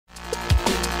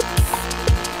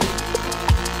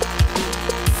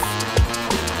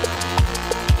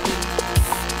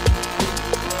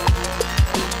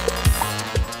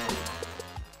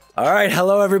All right.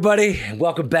 Hello, everybody.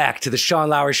 Welcome back to the Sean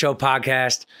Lowery Show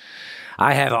podcast.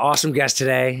 I have an awesome guest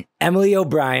today, Emily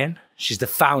O'Brien. She's the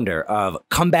founder of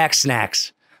Comeback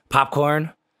Snacks.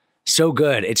 Popcorn, so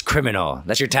good, it's criminal.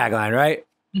 That's your tagline, right?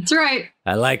 That's right.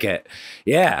 I like it.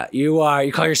 Yeah, you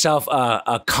call yourself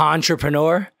a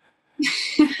Contrepreneur?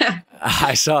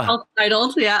 I saw.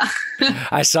 Self-titled, yeah.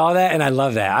 I saw that and I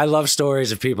love that. I love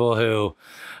stories of people who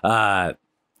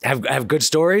have good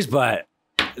stories, but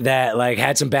that like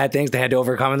had some bad things they had to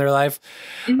overcome in their life.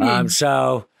 Mm-hmm.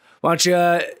 So why don't you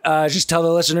just tell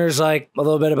the listeners like a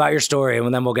little bit about your story,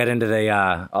 and then we'll get into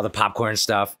the all the popcorn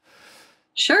stuff.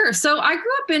 Sure. So I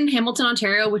grew up in Hamilton,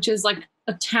 Ontario, which is like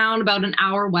a town about an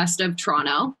hour west of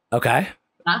Toronto. Okay.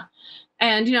 Yeah.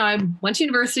 And, you know, I went to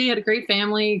university, had a great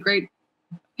family, great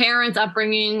parents,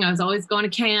 upbringing. I was always going to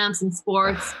camps and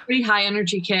sports, pretty high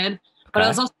energy kid. But I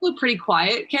was also a pretty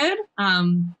quiet kid. I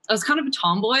was kind of a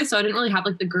tomboy, so I didn't really have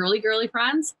like the girly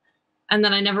friends. And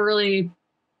then I never really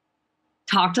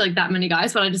talked to like that many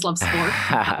guys, but I just loved sports.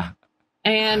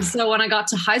 And so when I got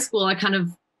to high school, I kind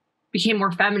of became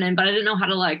more feminine, but I didn't know how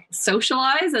to like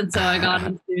socialize. And so I got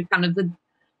into kind of the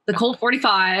Colt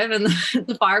 45 and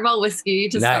the Fireball whiskey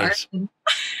to start.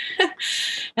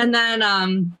 And then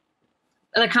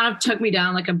that kind of took me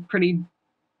down like a pretty,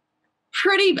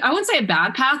 I wouldn't say a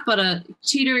bad path, but a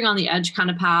teetering on the edge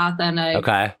kind of path. And I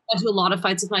got into a lot of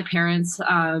fights with my parents.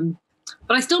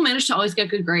 But I still managed to always get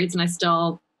good grades, and I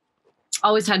still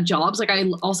always had jobs. Like I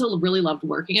also really loved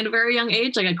working at a very young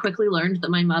age. Like I quickly learned that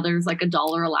my mother's like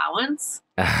 $1 allowance.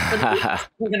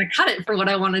 We're going to cut it for what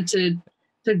I wanted to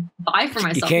buy for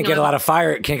myself. You can't get a lot of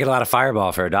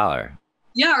Fireball for $1.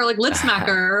 Yeah. Or like lip smacker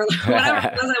or whatever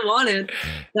it was I wanted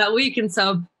that week. And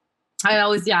so I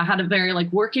always, had a very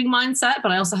like working mindset,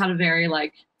 but I also had a very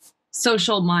like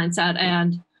social mindset.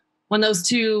 And when those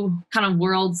two kind of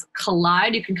worlds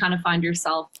collide, you can kind of find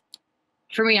yourself.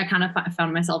 For me, I kind of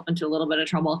found myself into a little bit of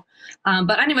trouble.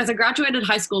 But anyways, I graduated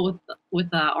high school with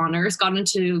honors, got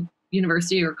into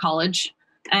university or college.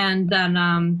 And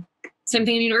then same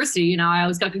thing in university. You know, I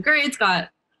always got good grades,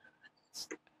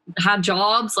 had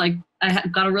jobs. Like I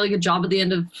got a really good job at the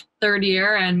end of third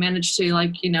year and managed to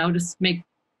like, you know, just make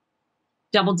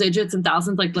double digits and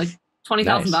thousands, like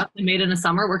 $20,000 I made in a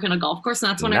summer working on a golf course.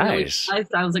 And that's when I really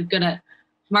realized I was like good at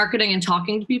marketing and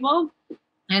talking to people.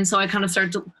 And so I kind of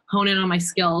started to hone in on my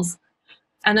skills.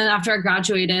 And then after I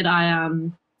graduated, I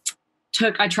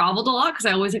traveled a lot because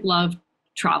I always like loved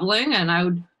traveling, and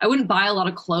I wouldn't buy a lot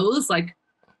of clothes. Like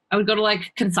I would go to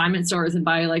like consignment stores and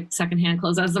buy like secondhand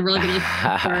clothes. I was a really good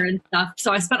and stuff.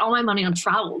 So I spent all my money on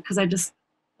travel because I just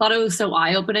thought it was so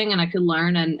eye-opening, and I could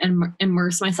learn and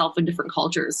immerse myself in different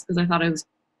cultures, because I thought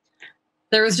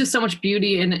there was just so much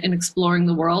beauty in exploring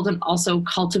the world, and also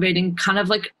cultivating kind of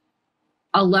like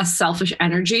a less selfish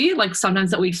energy, like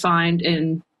sometimes that we find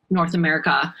in North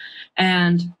America.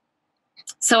 And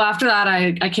so after that,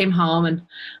 I came home and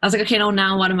I was like, okay,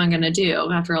 now what am I going to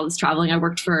do after all this traveling? I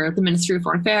worked for the Ministry of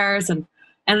Foreign Affairs and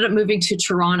ended up moving to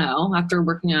Toronto after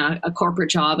working a corporate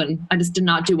job. And I just did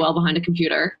not do well behind a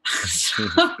computer.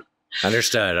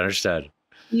 Understood.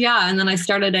 Yeah. And then I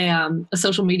started a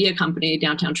social media company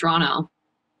downtown Toronto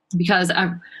because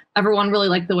everyone really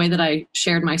liked the way that I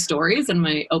shared my stories and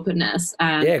my openness.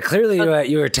 And yeah, clearly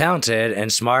you were talented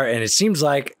and smart, and it seems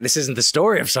like this isn't the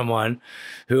story of someone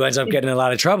who ends up getting in a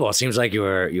lot of trouble. It seems like you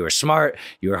were smart,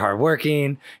 you were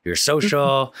hardworking, you were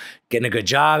social, getting a good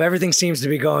job. Everything seems to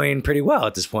be going pretty well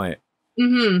at this point.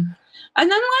 Mm-hmm.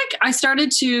 And then like I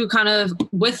started to kind of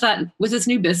with this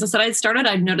new business that I started,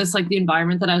 I noticed like the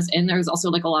environment that I was in, there was also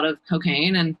like a lot of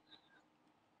cocaine, and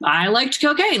I liked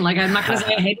cocaine. Like, I'm not going to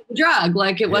say I hated the drug.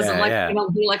 Like, it wasn't you know,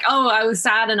 be like, oh, I was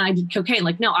sad and I did cocaine.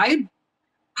 Like, no, I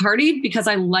partied because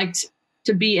I liked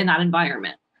to be in that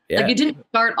environment. Yeah. Like, it didn't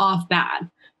start off bad.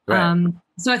 Right.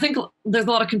 So I think there's a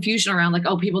lot of confusion around like,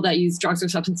 oh, people that use drugs or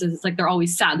substances, it's like they're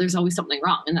always sad. There's always something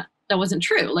wrong. And that wasn't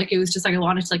true. Like, it was just like I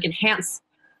wanted to like enhance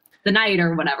the night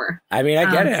or whatever. I mean,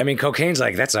 I get it. I mean, cocaine's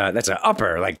like, that's a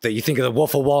upper, like you think of the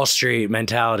Wolf of Wall Street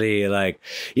mentality. Like,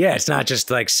 yeah, it's not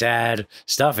just like sad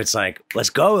stuff. It's like,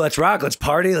 let's go, let's rock, let's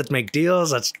party, let's make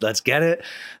deals. Let's get it.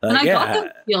 And I got those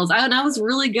deals. And I was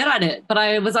really good at it, but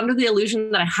I was under the illusion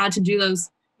that I had to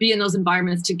be in those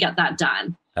environments to get that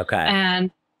done. Okay. And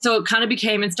so it kind of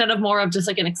became, instead of more of just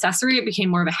like an accessory, it became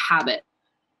more of a habit.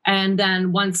 And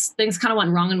then once things kind of went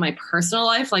wrong in my personal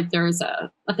life, like there was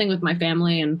a thing with my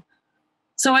family, and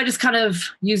so I just kind of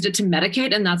used it to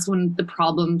medicate, and that's when the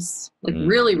problems like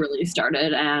really, really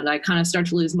started. And I kind of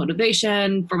started to lose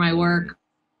motivation for my work.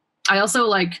 I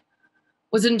also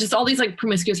was in just all these like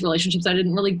promiscuous relationships. I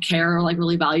didn't really care or like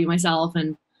really value myself.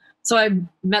 And So I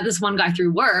met this one guy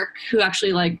through work who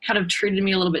actually like kind of treated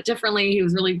me a little bit differently. He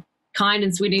was really kind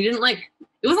and sweet. And he didn't like,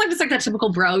 it was like just like that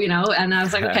typical bro, you know? And I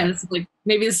was like, okay, this is like,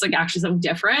 maybe this is like actually something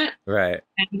different. Right.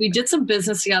 And we did some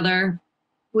business together,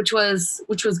 which was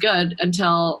good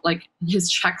until like his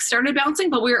checks started bouncing,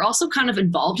 but we were also kind of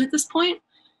involved at this point.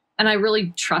 And I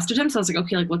really trusted him. So I was like,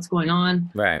 okay, like what's going on?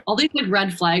 Right. All these like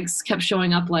red flags kept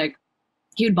showing up. Like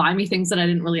he would buy me things that I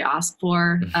didn't really ask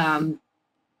for.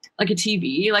 Like a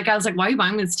TV. Like I was like, why are you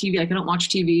buying me this TV? Like I don't watch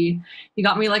TV. He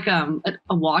got me like a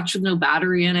watch with no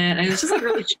battery in it. And it's just like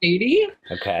really shady.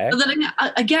 Okay. But then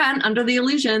again, under the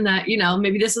illusion that, you know,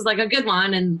 maybe this is like a good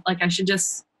one. And like, I should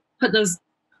just put those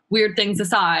weird things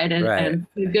aside and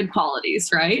good qualities.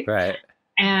 Right. Right.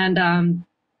 And,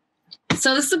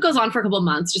 so this goes on for a couple of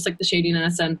months, just like the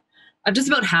shadiness. And I've just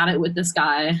about had it with this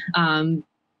guy.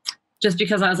 Just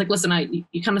because I was like, listen,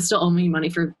 you kind of still owe me money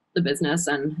for the business.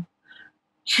 And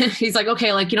he's like,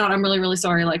 okay, like, you know what? I'm really, really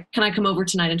sorry. Like, can I come over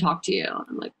tonight and talk to you? And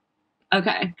I'm like,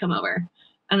 okay, come over.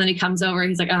 And then he comes over.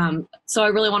 He's like, so I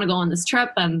really want to go on this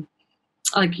trip, and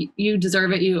like, you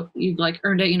deserve it. You like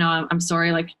earned it. You know, I'm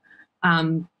sorry. Like,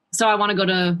 so I want to go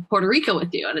to Puerto Rico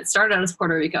with you. And it started out as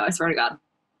Puerto Rico. I swear to God.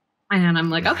 And I'm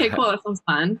like, okay, cool. That sounds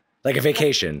fun. Like a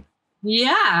vacation.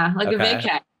 Yeah. Like a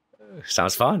vacay.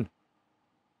 Sounds fun.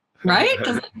 Right?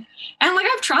 And like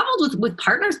I've traveled with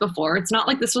partners before. It's not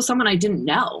like this was someone I didn't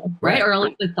know, right? Or at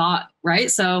least I thought, right?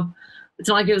 So it's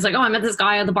not like it was like, oh, I met this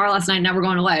guy at the bar last night, now we're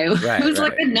going away. It was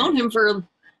like I'd known him for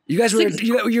you guys were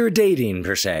you were dating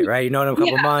per se, right? You know him a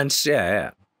couple months.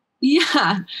 Yeah.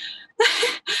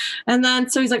 And then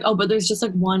so he's like, oh, but there's just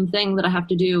like one thing that I have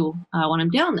to do when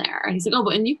I'm down there. And he's like, oh,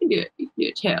 but and you can do it. You can do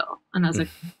it too. And I was like,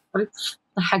 what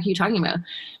the heck are you talking about?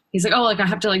 He's like, oh, like I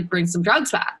have to like bring some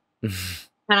drugs back.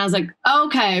 And I was like,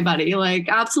 okay, buddy, like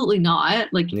absolutely not.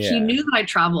 Like he knew that I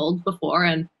traveled before,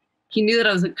 and he knew that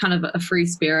I was like, kind of a free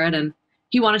spirit, and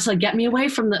he wanted to like get me away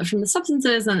from the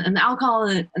substances and the alcohol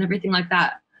and everything like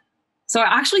that. So I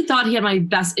actually thought he had my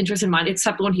best interest in mind,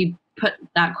 except when he put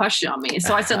that question on me.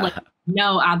 So I said like,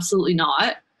 no, absolutely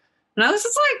not. And I was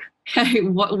just like, okay,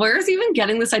 where is he even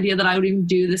getting this idea that I would even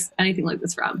do anything like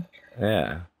this from?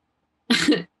 Yeah.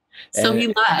 So he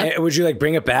left. Would you like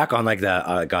bring it back on like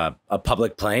a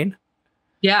public plane?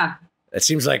 Yeah. It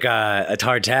seems like a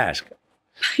hard task.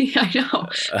 Yeah, I know.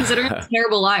 Considering I'm a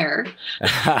terrible liar.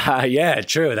 Yeah,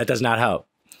 true. That does not help.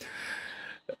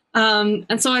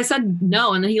 And so I said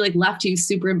no, and then he like left. He was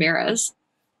super embarrassed.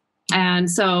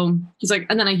 And so he's like,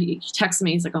 and then he texted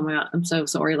me. He's like, oh my God, I'm so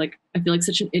sorry. Like, I feel like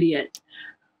such an idiot.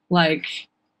 Like,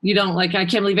 you don't like, I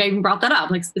can't believe I even brought that up.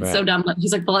 Like, it's so dumb.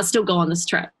 He's like, but let's still go on this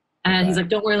trip. And he's like,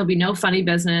 don't worry, there'll be no funny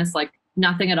business, like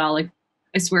nothing at all. Like,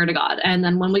 I swear to God. And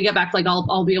then when we get back, like,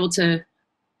 I'll be able to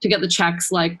get the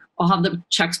checks. Like, I'll have the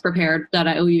checks prepared that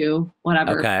I owe you,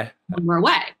 whatever. Okay. When we're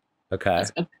away. Okay.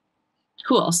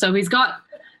 Cool. So he's got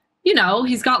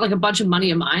like a bunch of money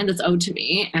of mine that's owed to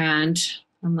me. And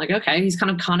I'm like, okay, he's kind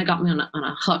of got me on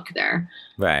a hook there.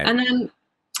 Right. And then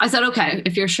I said, okay,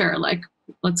 if you're sure, like,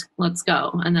 let's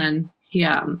go. And then he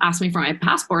asked me for my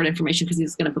passport information because he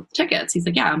was going to book the tickets. He's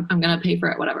like, yeah, I'm going to pay for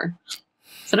it, whatever. I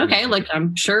said, okay, like,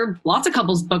 I'm sure lots of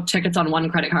couples book tickets on one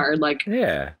credit card. Like,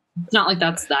 yeah, it's not like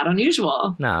that's that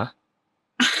unusual. No.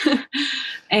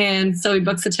 And so he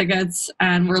books the tickets,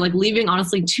 and we're like leaving,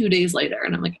 honestly, 2 days later.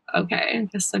 And I'm like, okay, I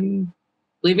guess I'm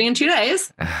leaving in 2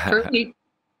 days for a week.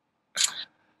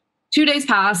 2 days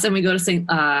pass, and we go to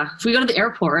the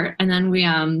airport, and then we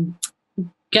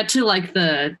get to like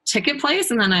the ticket place,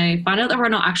 and then I find out that we're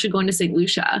not actually going to St.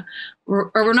 Lucia,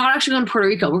 or we're not actually going to Puerto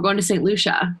Rico. We're going to St.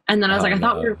 Lucia. And then I was I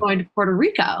thought we were going to Puerto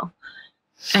Rico.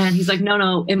 And he's like,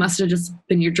 no, it must have just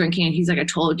been your drinking. And he's like, I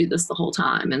told you this the whole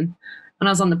time. And when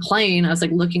I was on the plane, I was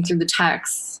like looking through the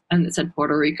texts, and it said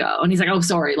Puerto Rico. And he's like, oh,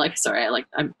 sorry,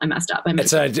 I messed up.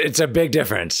 It's a big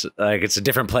difference. Like, it's a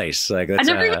different place. Like, I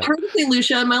never even heard of St.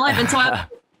 Lucia in my life. And so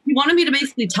he wanted me to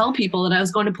basically tell people that I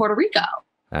was going to Puerto Rico.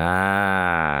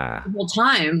 The whole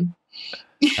time.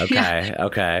 Okay.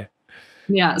 Okay.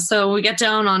 Yeah. So we get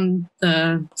down on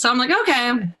so I'm like,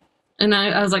 okay. And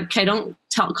I was like, okay, don't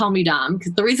call me dumb.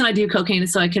 Because the reason I do cocaine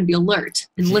is so I can be alert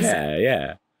and listen.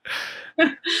 Yeah.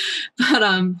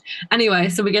 But anyway,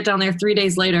 so we get down there 3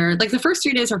 days later. Like, the first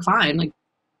 3 days are fine, like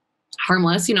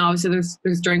harmless. You know, obviously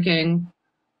there's drinking.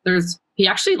 He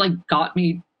actually like got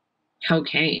me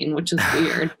cocaine, which is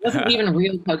weird. It wasn't even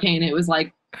real cocaine. It was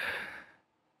like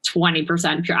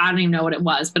 20% pure. I don't even know what it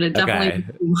was, but it definitely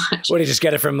was too much. What did you just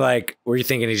get it from? Like, were you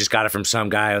thinking he just got it from some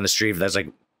guy on the street that's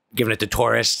like giving it to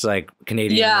tourists, like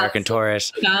Canadian American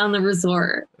tourists? Guy on the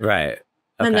resort. Right.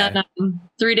 Okay. And then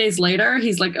 3 days later,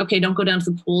 he's like, okay, don't go down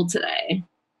to the pool today.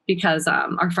 because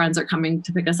our friends are coming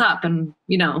to pick us up, and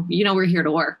we're here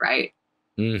to work, right?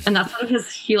 And that's sort of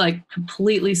he like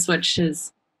completely switched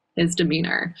his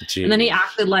demeanor. Jeez. And then he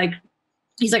acted like,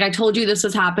 he's like, I told you this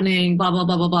was happening, blah, blah,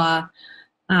 blah, blah, blah.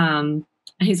 And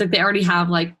he's like, they already have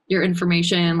like your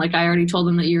information. Like I already told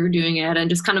them that you were doing it, and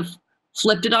just kind of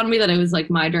flipped it on me that it was like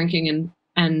my drinking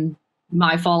and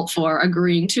my fault for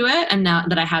agreeing to it, and now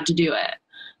that I had to do it.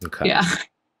 Okay. Yeah.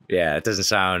 Yeah. It doesn't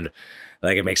sound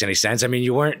like it makes any sense. I mean,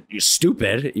 you're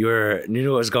stupid. You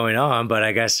knew what was going on, but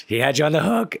I guess he had you on the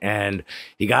hook and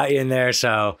he got you in there.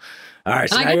 So, all right.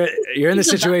 So now you're in the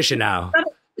situation now.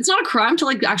 It's not a crime to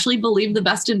like actually believe the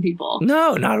best in people.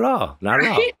 No, not at all. Not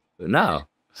at all. No.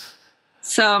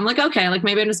 So I'm like, okay, like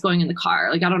maybe I'm just going in the car.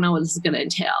 Like, I don't know what this is going to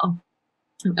entail.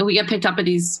 And we get picked up by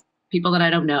these people that I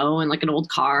don't know in like an old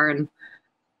car. And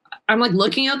I'm like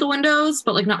looking out the windows,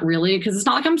 but like not really, because it's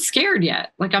not like I'm scared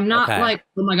yet. Like I'm not like,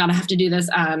 oh my God, I have to do this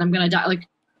and I'm going to die. Like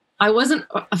I wasn't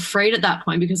afraid at that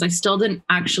point because I still didn't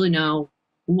actually know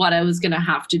what I was going to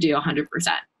have to do 100%.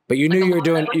 But you knew you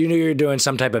were doing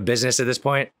some type of business at this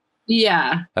point?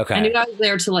 Yeah. Okay. I knew I was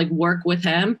there to like work with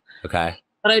him. Okay.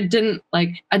 But I didn't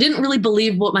really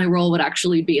believe what my role would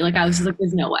actually be. Like I was just like,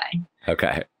 there's no way.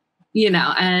 Okay.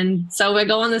 And so I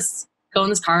go in this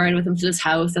car ride with him to this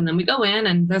house, and then we go in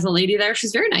and there's a lady there.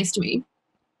 She's very nice to me.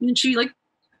 And she's like,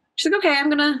 okay, I'm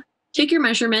going to take your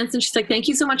measurements. And she's like, thank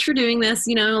you so much for doing this.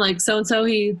 Like so-and-so,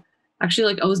 he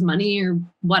actually like owes money or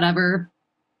whatever.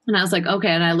 And I was like, okay.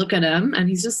 And I look at him and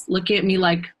he's just looking at me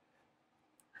like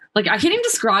I can't even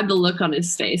describe the look on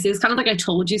his face. It was kind of like, I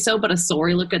told you so, but a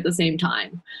sorry look at the same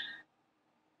time.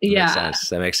 Yeah.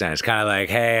 That makes sense. Kind of like,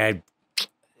 hey,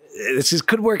 this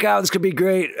could work out. This could be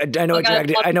great. I know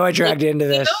I dragged you into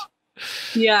this.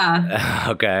 Yeah.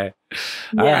 Okay.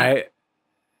 All right.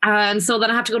 And so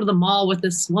then I have to go to the mall with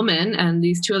this woman and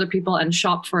these two other people and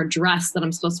shop for a dress that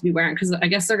I'm supposed to be wearing, because I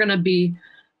guess they're going to be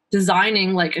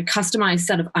designing like a customized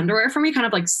set of underwear for me, kind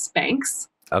of like Spanx.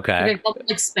 Okay. Like, I call them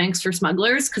like Spanx for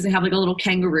smugglers because they have like a little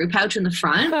kangaroo pouch in the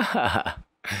front.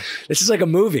 This is like a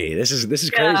movie. This is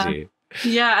crazy.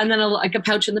 Yeah, and then like a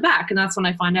pouch in the back, and that's when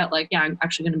I find out like, I'm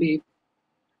actually going to be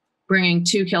bringing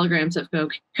 2 kilograms of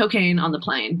cocaine on the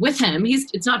plane with him.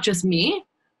 It's not just me,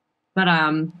 but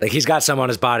like he's got some on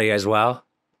his body as well.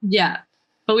 Yeah,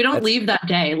 but we don't leave that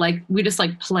day. Like we just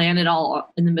like plan it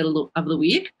all in the middle of the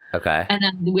week. Okay. And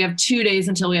then we have 2 days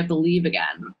until we have to leave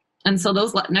again. And so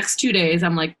those next 2 days,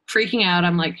 I'm like freaking out.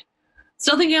 I'm like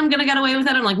still thinking I'm going to get away with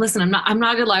it. I'm like, listen, I'm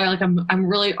not a good liar. Like I'm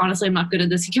really, honestly, I'm not good at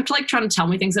this. He kept like trying to tell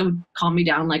me things that would calm me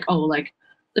down. Like, oh, like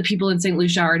the people in St.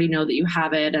 Lucia already know that you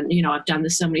have it. And, I've done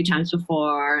this so many times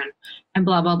before and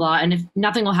blah, blah, blah. And if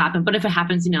nothing will happen, but if it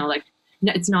happens, like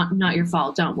it's not your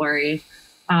fault. Don't worry.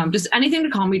 Just anything to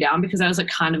calm me down, because I was like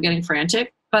kind of getting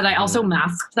frantic, but I also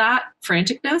masked that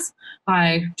franticness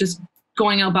by just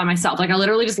going out by myself. Like I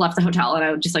literally just left the hotel and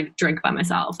I would just like drink by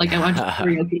myself. Like I went to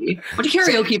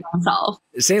karaoke by myself.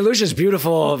 St. Lucia's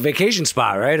beautiful vacation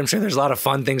spot, right? I'm sure there's a lot of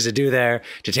fun things to do there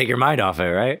to take your mind off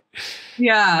it, right?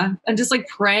 Yeah. And just like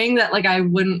praying that like I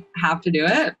wouldn't have to do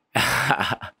it.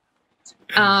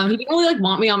 He didn't really like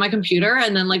want me on my computer.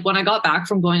 And then like when I got back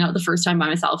from going out the first time by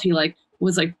myself, he like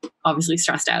was like obviously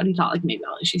stressed out. He thought like maybe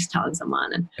she's telling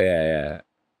someone. And yeah.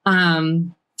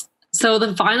 So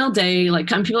the final day, like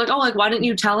people are like, oh, like why didn't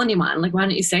you tell anyone? Like why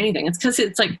didn't you say anything? It's because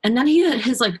it's like, and then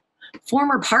his like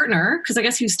former partner, because I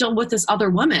guess he was still with this other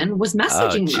woman, was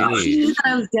messaging me. She knew that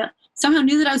I was somehow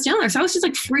knew that I was down there. So I was just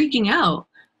like freaking out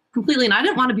completely, and I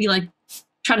didn't want to be like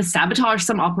try to sabotage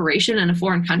some operation in a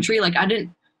foreign country. Like I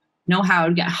didn't know how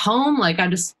to get home. Like I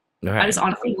just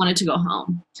honestly wanted to go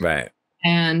home. Right.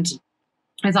 And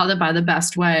I thought that by the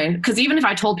best way, because even if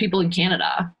I told people in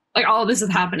Canada, like, oh, this is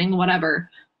happening, whatever.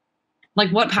 Like,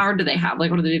 what power do they have?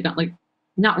 Like, what do they do? Like,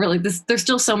 not really. There's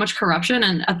still so much corruption.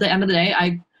 And at the end of the day,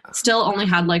 I still only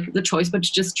had like the choice, but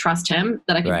to just trust him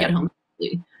that I could get home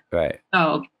quickly. Right.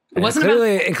 So it wasn't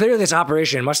clearly this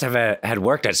operation must have had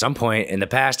worked at some point in the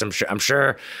past. I'm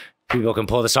sure people can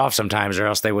pull this off sometimes, or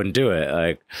else they wouldn't do it.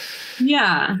 Like,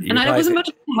 yeah. And I wasn't much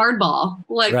of a hardball.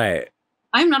 Like, right.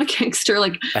 I'm not a gangster.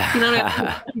 Like, like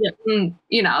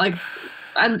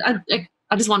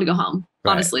I just wanted to go home.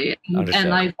 Right. Honestly.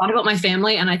 And I thought about my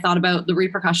family, and I thought about the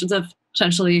repercussions of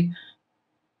potentially,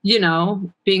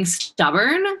 being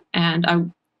stubborn. And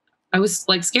I was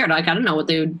like scared. Like, I didn't know what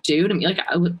they would do to me. Like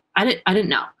I didn't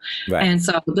know. Right. And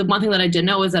so the one thing that I did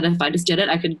know was that if I just did it,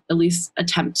 I could at least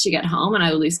attempt to get home, and I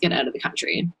would at least get out of the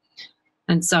country.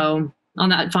 And so on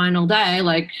that final day,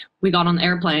 like we got on the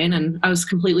airplane, and I was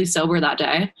completely sober that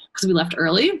day because we left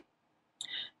early.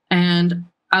 And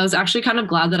I was actually kind of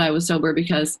glad that I was sober,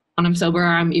 because when I'm sober,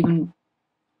 I'm even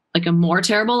like a more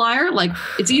terrible liar. Like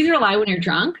it's easier to lie when you're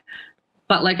drunk,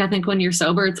 but like I think when you're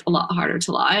sober, it's a lot harder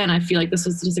to lie. And I feel like this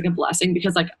was just like a blessing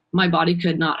because like my body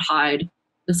could not hide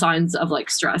the signs of like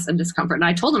stress and discomfort. And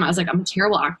I told him, I was like, I'm a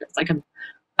terrible actress. Like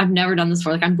I've never done this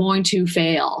before. Like I'm going to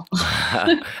fail.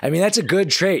 I mean, that's a good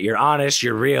trait. You're honest.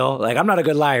 You're real. Like I'm not a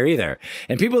good liar either.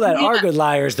 And people that are good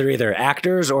liars, they're either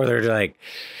actors or they're like,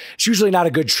 it's usually not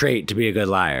a good trait to be a good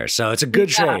liar. So it's a good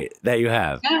trait that you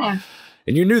have. Yeah.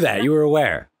 And you knew that. You were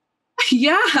aware.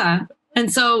 Yeah.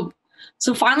 And so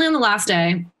finally on the last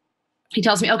day, he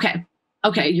tells me, okay,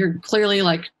 you're clearly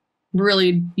like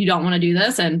really, you don't want to do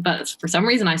this. But for some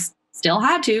reason I still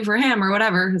had to for him or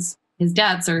whatever, his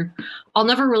debts, or I'll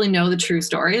never really know the true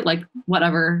story, like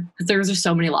whatever, because there was just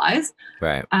so many lies.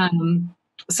 Right.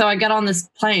 So I get on this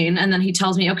plane and then he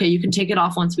tells me, okay, you can take it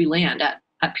off once we land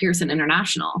at Pearson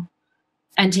International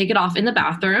and take it off in the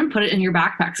bathroom, put it in your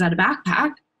backpack. Cause I had a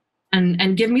backpack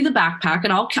and give me the backpack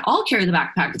and I'll carry the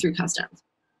backpack through customs.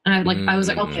 And I was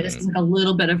like, okay, this is like a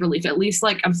little bit of relief. At least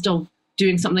like I'm still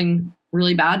doing something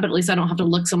really bad, but at least I don't have to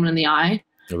look someone in the eye.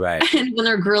 Right. And when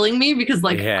they're grilling me, because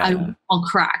like I'll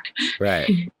crack. Right.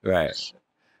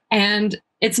 And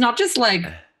it's not just like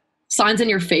signs in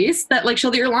your face that like show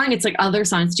that you're lying. It's like other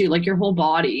signs too, like your whole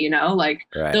body, you know, like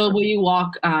the way you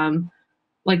walk,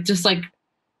 like just like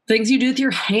things you do with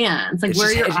your hands, like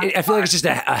where I feel like it's just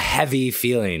a heavy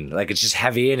feeling. Like it's just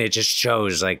heavy and it just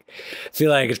shows. Like I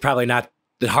feel like it's probably not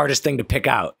the hardest thing to pick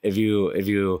out if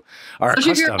you are especially customs.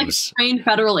 If you're like a trained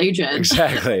federal agent.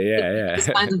 Exactly. Yeah. This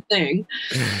kind of thing.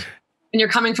 And you're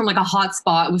coming from like a hot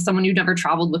spot with someone you've never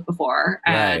traveled with before.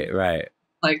 And right.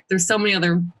 Like there's so many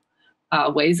other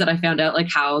ways that I found out like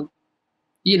how,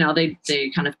 you know, they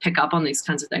kind of pick up on these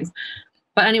kinds of things.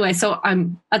 But anyway, so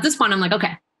I'm at this point, I'm like,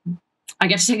 okay, I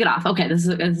get to take it off. Okay, this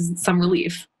is some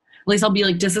relief. At least I'll be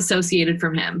like disassociated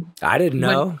from him. I didn't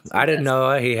know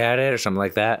he had it or something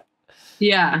like that.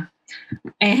 Yeah.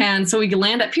 And so we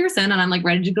land at Pearson and I'm like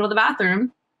ready to go to the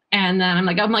bathroom. And then I'm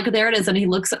like, there it is. And he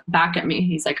looks back at me.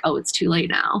 He's like, oh, it's too late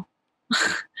now.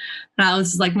 And I was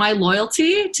just like, my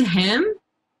loyalty to him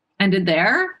ended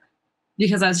there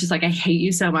because I was just like, I hate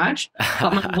you so much.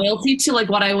 But my loyalty to like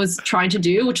what I was trying to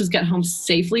do, which was get home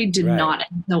safely, did not.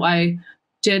 So I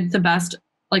did the best.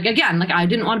 Like, again, like I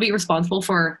didn't want to be responsible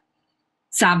for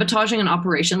sabotaging an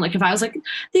operation. Like if I was like,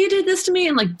 they did this to me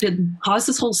and like did cause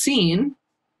this whole scene,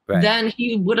 then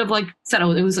he would have like said,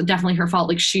 oh, it was definitely her fault.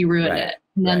 Like she ruined it.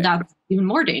 And then that's even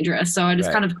more dangerous. So I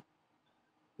just kind of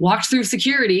walked through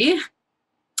security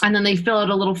and then they fill out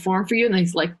a little form for you and they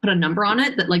like put a number on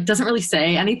it that like doesn't really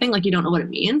say anything. Like you don't know what it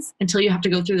means until you have to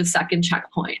go through the second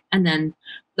checkpoint. And then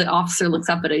the officer looks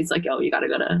up at it. He's like, oh, you got to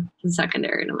go to the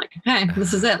secondary. And I'm like, okay,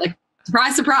 this is it. Like,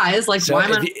 surprise, surprise. Like, so why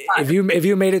am I? If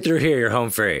you made it through here, you're home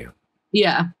free.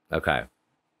 Yeah. Okay.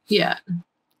 Yeah.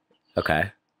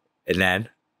 Okay.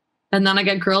 And then I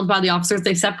get grilled by the officers.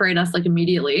 They separate us like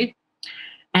immediately.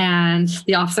 And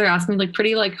the officer asked me like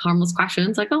pretty like harmless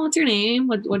questions. Like, oh, what's your name?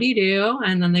 What do you do?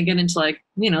 And then they get into like,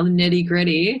 you know, the nitty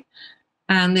gritty.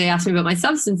 And they asked me about my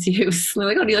substance use. They're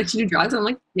like, oh, do you like to do drugs? And I'm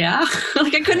like, yeah.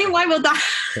 Like, I couldn't even lie about that.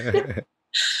 I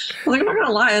was like, I'm not going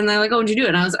to lie. And they're like, oh, what'd you do?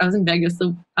 And I was in Vegas.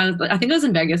 So I think I was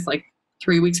in Vegas like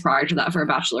 3 weeks prior to that for a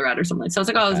bachelorette or something. So I was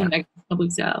like, oh, I was in Vegas a couple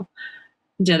weeks ago.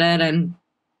 Did it. And I'm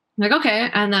like, okay.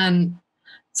 And then,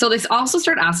 so they also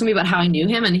started asking me about how I knew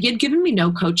him. And he had given me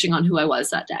no coaching on who I was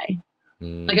that day.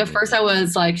 Like at first I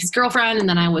was like his girlfriend and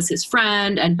then I was his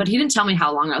friend. But he didn't tell me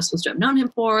how long I was supposed to have known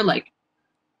him for. Like,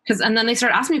 and then they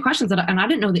started asking me questions and I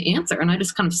didn't know the answer. And I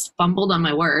just kind of fumbled on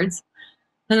my words.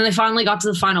 And then they finally got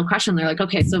to the final question. They're like,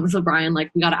 okay, so Brian,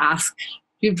 like, we got to ask, do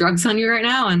you have drugs on you right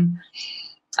now? And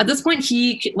at this point,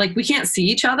 we can't see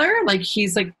each other. Like,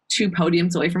 he's like 2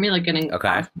 podiums away from me, like getting.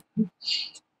 Okay.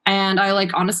 And I like,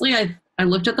 honestly, I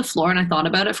looked at the floor and I thought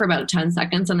about it for about 10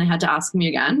 seconds and they had to ask me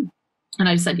again. And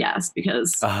I said yes,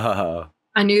 because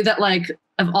I knew that like,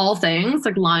 of all things,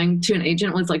 like lying to an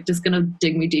agent was like just going to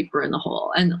dig me deeper in the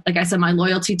hole. And like I said, my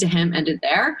loyalty to him ended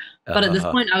there. But at this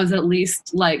point I was at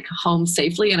least like home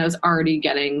safely and I was already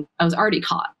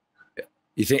caught.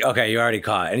 You think, okay, you're already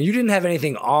caught and you didn't have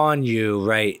anything on you,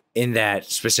 right? In that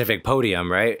specific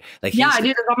podium, right? Like, yeah, I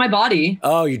did. It on my body.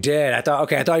 Oh, you did. I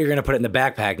thought you were going to put it in the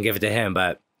backpack and give it to him,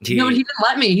 but no, but he didn't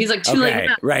let me. He's like, too late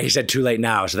now. Right. He said too late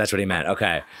now. So that's what he meant.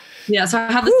 Okay. Yeah, so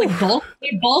I have this like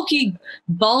bulky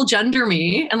bulge under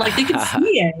me, and like they could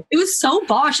see it. It was so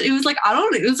bosh. It was like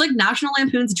it was like National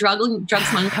Lampoon's drug smuggling.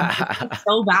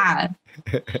 So bad.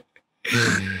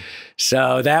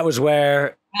 So that was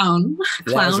where Clown.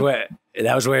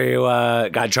 That was where you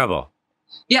got in trouble.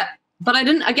 Yeah, but I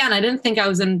didn't think I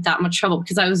was in that much trouble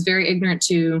because I was very ignorant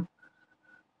to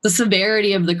the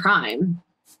severity of the crime.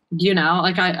 you know,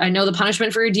 like I know the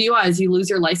punishment for a DUI is you lose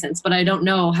your license, but I don't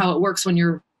know how it works when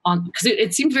you're on, because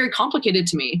it seemed very complicated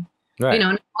to me. Right. You know,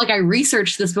 and like I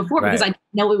researched this before because I didn't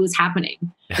know it was happening.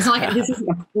 It's not like this is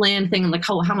a planned thing. I'm like,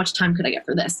 oh, how much time could I get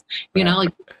for this? You know,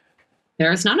 like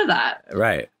there's none of that.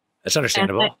 Right. That's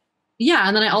understandable.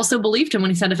 And then I also believed him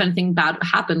when he said if anything bad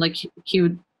happened, like he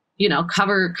would, you know,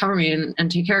 cover me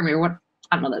and take care of me, or what.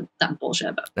 I don't know that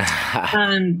bullshit. But,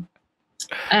 and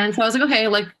so I was like, okay,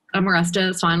 like I'm arrested.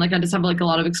 It's fine. Like I just have like a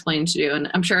lot of explaining to do, and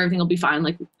I'm sure everything will be fine.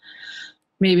 Like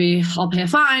maybe I'll pay a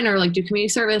fine or like do community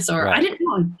service, or I didn't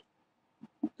know.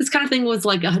 This kind of thing was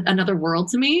like another world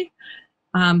to me.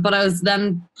 But I was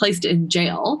then placed in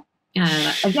jail.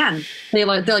 And again, they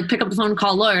like pick up the phone and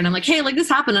call a lawyer. And I'm like, hey, like this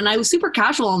happened. And I was super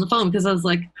casual on the phone because I was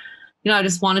like, you know, I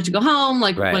just wanted to go home.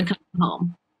 Like when can I come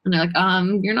home? And they're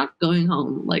like, you're not going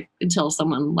home like until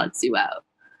someone lets you out.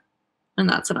 And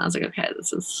that's when I was like, okay,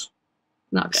 this is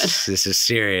not good. This is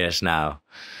serious now.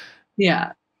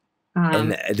 Yeah.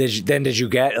 And did you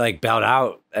get like bailed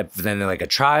out then like a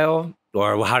trial?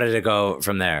 Or how did it go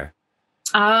from there?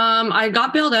 I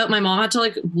got bailed out. My mom had to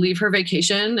like leave her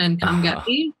vacation and come get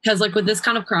me. Cause like with this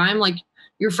kind of crime, like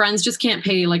your friends just can't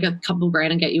pay like a couple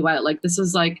grand and get you out. Like this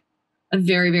was like a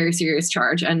very, very serious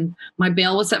charge. And my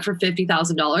bail was set for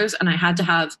 $50,000. And I had to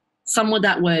have someone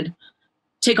that would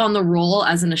take on the role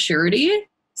as an surety.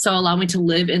 So allow me to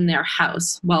live in their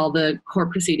house while the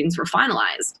court proceedings were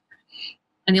finalized.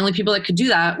 And the only people that could do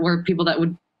that were people that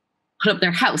would put up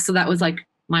their house. So that was like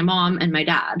my mom and my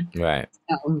dad. Right.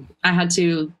 I had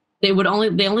to, they only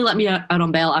let me out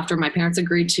on bail after my parents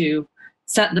agreed to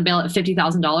set the bail at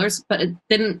 $50,000, but it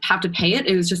didn't have to pay it.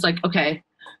 It was just like, okay,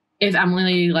 if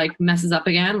Emily like messes up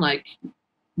again, like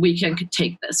we can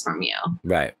take this from you.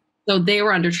 Right. So they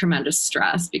were under tremendous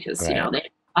stress because, you know, they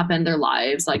upend their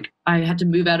lives. Like I had to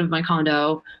move out of my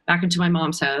condo back into my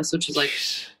mom's house, which was like,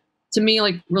 to me,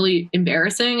 like really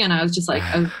embarrassing. And I was just like,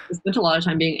 I spent a lot of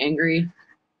time being angry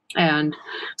and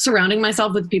surrounding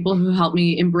myself with people who helped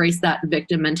me embrace that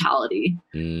victim mentality.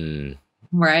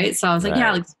 Right. So I was like,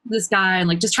 yeah, like this guy, and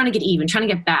like just trying to get even, trying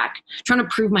to get back, trying to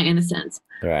prove my innocence.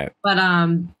 Right. But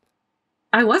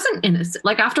I wasn't innocent.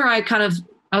 Like after I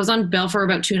was on bail for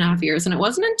about 2.5 years, and it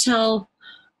wasn't until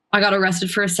I got arrested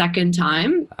for a second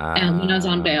time and when I was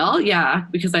on bail,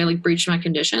 because I like breached my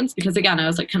conditions, because again, I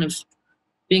was like kind of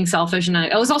being selfish, and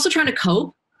I was also trying to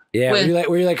cope. Yeah,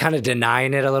 were you like kind of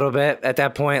denying it a little bit at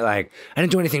that point? Like, I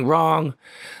didn't do anything wrong.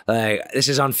 Like, this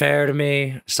is unfair to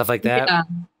me, stuff like that. Yeah.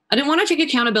 I didn't want to take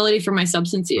accountability for my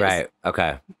substance use. Right.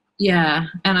 Okay. Yeah.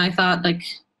 And I thought like,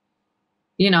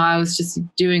 you know, I was just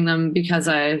doing them because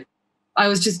I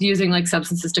was just using like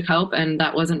substances to cope, and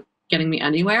that wasn't getting me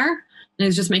anywhere. And it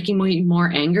was just making me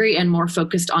more angry and more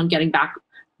focused on getting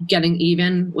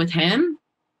even with him.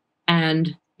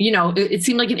 And you know, it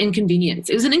seemed like an inconvenience.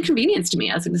 It was an inconvenience to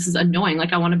me. I was like, this is annoying.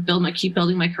 Like, I want to keep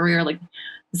building my career. Like,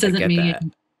 this isn't me. That.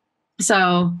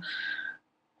 So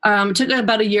it took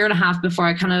about 1.5 years before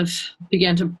I kind of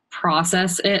began to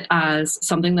process it as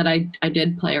something that I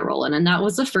did play a role in. And that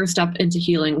was the first step into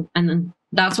healing. And then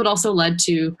that's what also led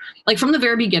to, like, from the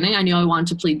very beginning, I knew I wanted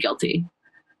to plead guilty.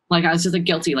 Like, I was just like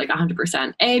guilty, like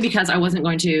 100%. Because I wasn't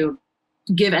going to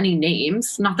give any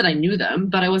names. Not that I knew them,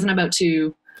 but I wasn't about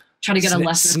to try to get a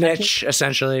lesser snitch,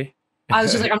 essentially. I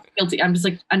was just like, I'm guilty. I'm just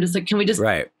like, can we just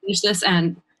finish this?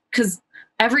 And because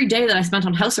every day that I spent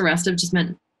on house arrest, it just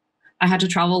meant I had to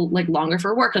travel like longer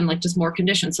for work and like just more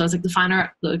conditions. So I was like,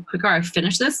 the quicker I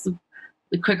finish this,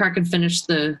 the quicker I can finish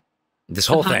this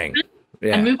whole thing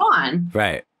and move on.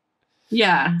 Right.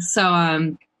 Yeah.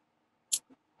 So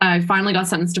I finally got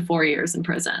sentenced to 4 years in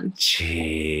prison.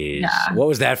 Jeez. Yeah. What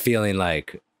was that feeling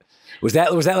like? Was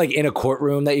that like in a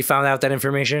courtroom that you found out that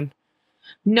information?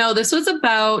 No, this was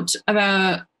about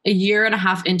 1.5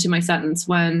 years into my sentence,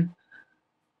 when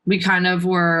we kind of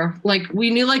were like,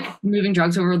 we knew like moving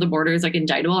drugs over the border is like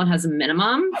indictable and has a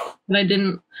minimum, but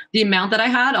the amount that I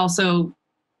had also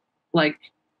like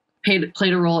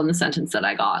played a role in the sentence that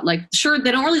I got. Like, sure,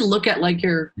 they don't really look at like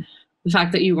the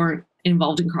fact that you weren't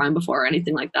involved in crime before or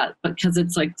anything like that, because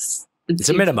it's like, it's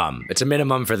a minimum. It's a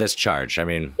minimum for this charge. I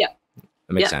mean, yeah,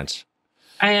 that makes sense.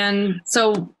 And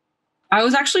so I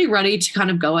was actually ready to kind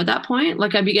of go at that point.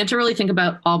 Like, I began to really think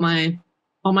about all my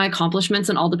accomplishments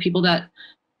and all the people that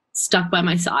stuck by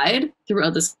my side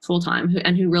throughout this whole time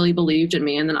and who really believed in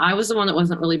me. And then I was the one that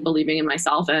wasn't really believing in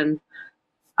myself. And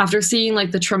after seeing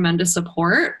like the tremendous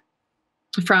support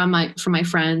from my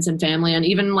friends and family, and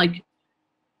even like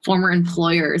former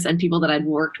employers and people that I'd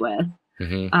worked with,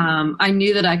 I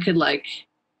knew that I could like,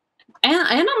 and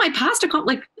on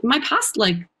my past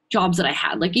jobs that I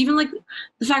had. Like even like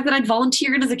the fact that I'd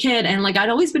volunteered as a kid and like I'd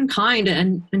always been kind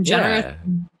and generous. Yeah.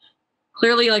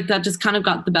 Clearly like that just kind of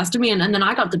got the best of me, and then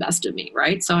I got the best of me,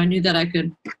 right? So I knew that I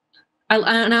could.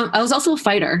 I was also a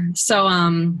fighter. So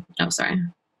I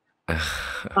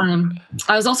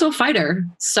was also a fighter.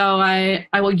 So I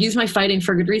will use my fighting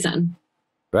for good reason.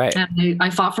 Right. And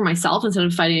I fought for myself instead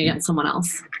of fighting against someone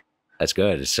else. That's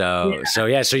good. So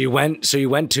you went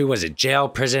to, was it jail,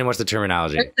 prison? What's the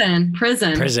terminology?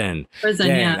 Prison.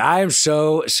 Yeah. I'm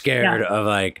so scared of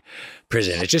like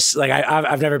prison. It's just like,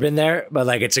 I've never been there, but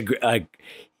like,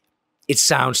 it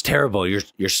sounds terrible.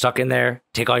 You're stuck in there,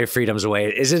 take all your freedoms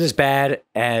away. Is it as bad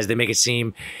as they make it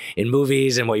seem in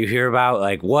movies and what you hear about?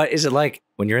 Like, what is it like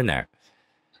when you're in there?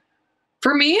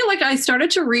 For me, like I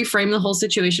started to reframe the whole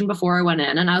situation before I went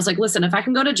in, and I was like, listen, if I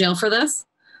can go to jail for this,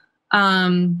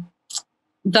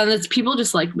 then it's people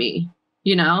just like me,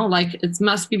 you know, like it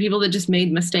must be people that just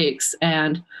made mistakes.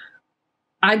 And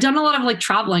I'd done a lot of like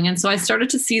traveling. And so I started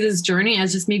to see this journey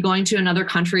as just me going to another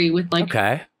country with like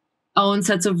own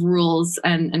sets of rules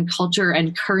and culture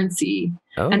and currency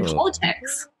and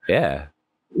politics. Yeah.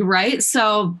 Right.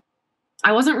 So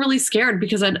I wasn't really scared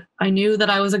because I knew that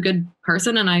I was a good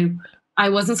person, and I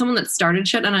wasn't someone that started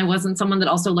shit, and I wasn't someone that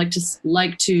also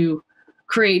liked to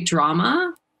create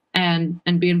drama and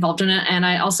be involved in it. And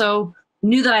I also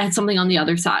knew that I had something on the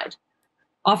other side.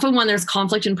 Often when there's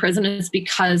conflict in prison, it's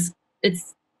because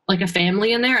it's like a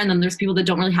family in there, and then there's people that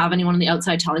don't really have anyone on the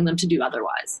outside telling them to do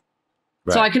otherwise.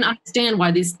 Right. So I can understand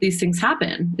why these things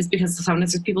happen, is because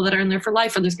sometimes there's people that are in there for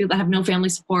life, or there's people that have no family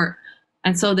support.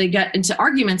 And so they get into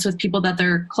arguments with people that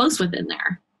they're close with in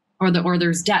there, or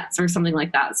there's debts or something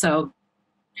like that. So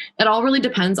it all really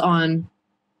depends on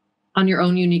your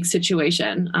own unique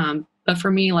situation. But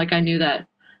for me, like I knew that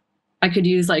I could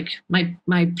use like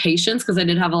my patience, because I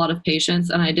did have a lot of patience,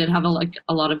 and I did have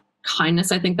a lot of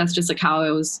kindness. I think that's just like how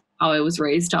I was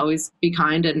raised, to always be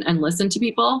kind and listen to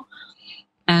people.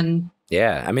 And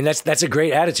yeah, I mean, that's a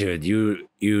great attitude. You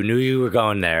knew you were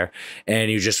going there, and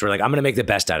you just were like, I'm going to make the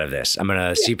best out of this. I'm going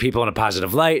to see people in a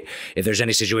positive light. If there's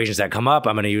any situations that come up,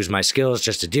 I'm going to use my skills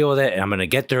just to deal with it, and I'm going to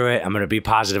get through it. I'm going to be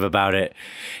positive about it.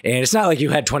 And it's not like you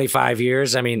had 25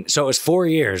 years. I mean, so it was 4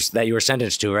 years that you were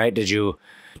sentenced to, right? Did you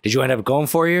end up going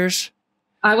 4 years?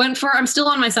 I'm still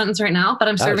on my sentence right now, but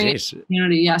I'm serving in the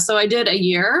community. Yeah. So I did a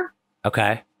year.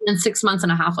 Okay. And 6 months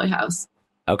in a halfway house.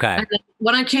 Okay. And then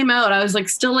when I came out, I was like,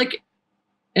 still like,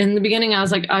 in the beginning, I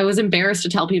was like, I was embarrassed to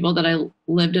tell people that I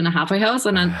lived in a halfway house.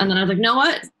 And then I was like, no,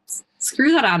 what?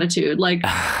 Screw that attitude. Like,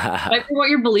 fight for what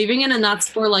you're believing in. And that's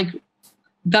for like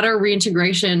better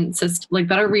reintegration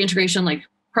like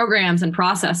programs and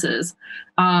processes.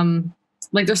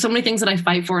 Like there's so many things that I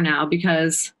fight for now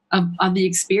because of the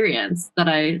experience that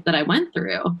I went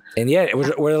through. And yeah, were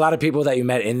there a lot of people that you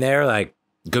met in there, like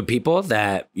good people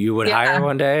that you would hire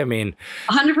one day? I mean,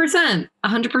 100%.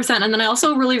 And then I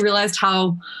also really realized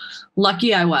how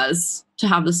lucky I was to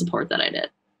have the support that I did.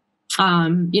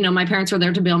 You know, my parents were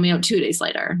there to bail me out 2 days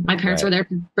later. My parents were there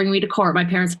to bring me to court. My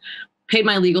parents paid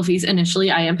my legal fees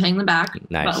initially. I am paying them back.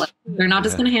 Nice. But like, they're not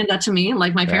just going to hand that to me.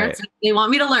 Like my parents, they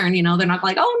want me to learn, you know, they're not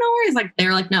like, oh, no worries. Like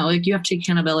they're like, no, like you have to take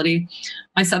accountability.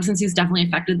 My substance use definitely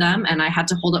affected them, and I had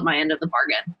to hold up my end of the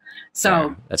bargain.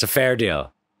 So that's a fair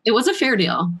deal. It was a fair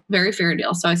deal, very fair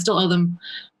deal. So I still owe them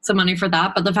some money for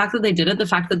that. But the fact that they did it, the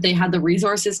fact that they had the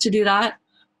resources to do that,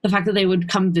 the fact that they would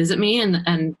come visit me,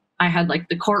 and I had like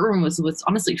the courtroom was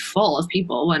honestly full of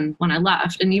people when I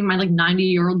left. And even my like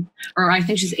 90-year-old, or I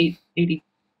think she's 88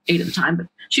 at the time, but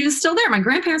she was still there. My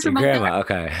grandparents were both there.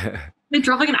 Okay. They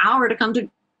drove like an hour to come to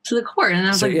the court. And I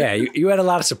was you had a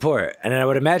lot of support. And I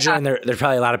would imagine there's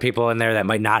probably a lot of people in there that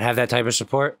might not have that type of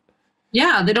support.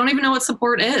 Yeah, they don't even know what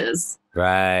support is.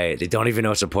 Right. They don't even know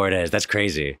what support is. That's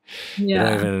crazy.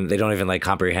 Yeah. They don't even like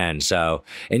comprehend. So,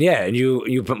 and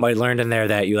you might learned in there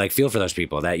that you like feel for those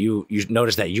people, that you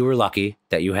noticed that you were lucky,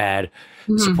 that you had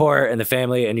support in the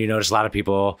family, and you noticed a lot of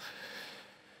people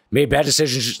made bad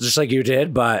decisions just like you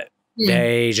did, but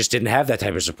they just didn't have that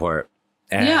type of support.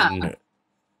 And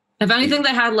if anything, they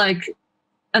had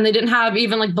and they didn't have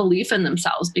even like belief in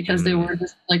themselves because they were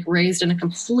just like raised in a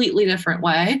completely different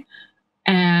way.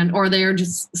 Or they are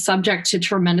just subject to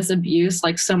tremendous abuse.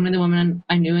 Like so many of the women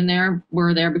I knew in there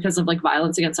were there because of like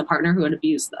violence against a partner who had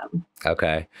abused them.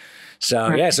 Okay.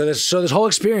 So so this whole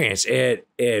experience,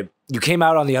 you came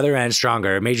out on the other end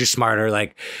stronger. It made you smarter.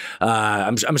 Like,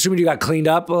 I'm assuming you got cleaned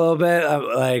up a little bit.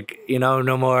 Like, you know,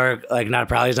 no more like not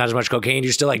as much cocaine.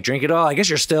 You still like drink it all. I guess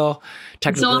you're still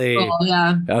technically.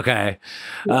 Okay.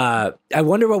 I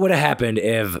wonder what would have happened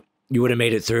if you would have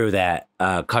made it through that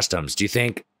customs. Do you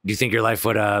think do you think your life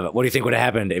would have, what do you think would have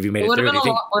happened if you made it through? It would have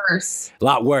been a lot worse. A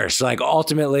lot worse. Like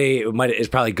ultimately it's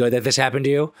probably good that this happened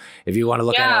to you. If you want to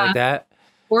look at it like that.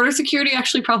 Border security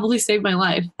actually probably saved my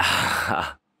life.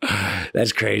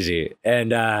 That's crazy.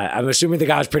 And I'm assuming the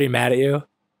guy was pretty mad at you,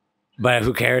 but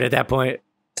who cared at that point?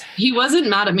 He wasn't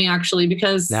mad at me actually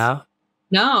because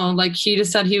no, like he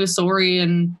just said he was sorry.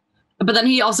 But then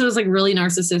he also was like really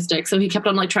narcissistic. So he kept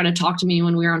on like trying to talk to me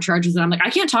when we were on charges. And I'm like, I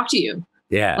can't talk to you.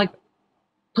 Yeah. Like,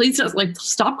 please just like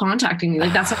stop contacting me.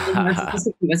 Like that's how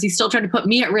narcissistic he was. He still tried to put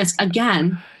me at risk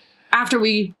again after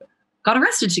we got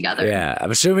arrested together. Yeah.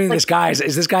 I'm assuming like,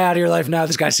 is this guy out of your life now?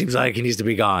 This guy seems like he needs to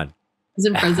be gone. He's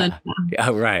in prison.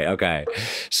 Oh, right. Okay.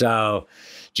 So,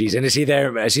 geez. And is he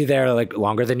there like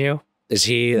longer than you? Is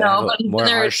he but he's more in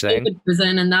there harsh thing? COVID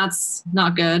prison, and that's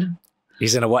not good.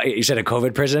 He's in what? You said a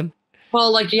COVID prison?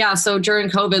 Well, like, yeah. So during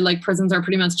COVID, like prisons are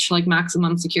pretty much like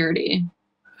maximum security.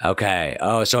 Okay.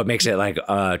 Oh, so it makes it like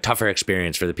a tougher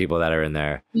experience for the people that are in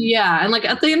there. Yeah. And like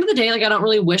at the end of the day, like I don't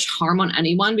really wish harm on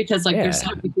anyone because like there's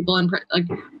so many people in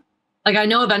like I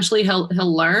know eventually he'll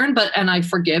learn, and I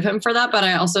forgive him for that, but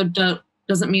I also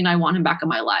doesn't mean I want him back in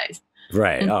my life.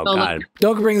 Right. And oh so, God.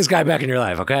 Don't bring this guy back in your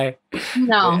life, okay?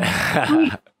 No.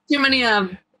 Too many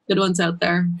good ones out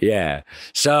there. Yeah.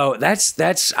 So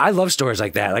that's I love stories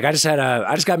like that. Like I just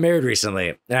got married recently.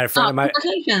 And I had a friend of my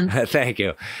thank you.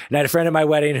 And I had a friend at my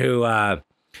wedding who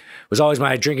was always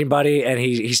my drinking buddy, and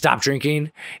he stopped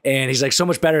drinking, and he's like so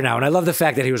much better now. And I love the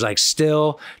fact that he was like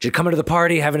still just coming to the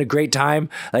party, having a great time.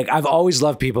 Like I've always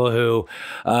loved people who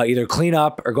either clean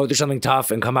up or go through something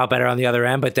tough and come out better on the other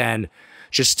end, but then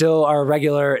just still are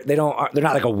regular. They're not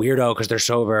like a weirdo because they're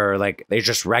sober, or like they're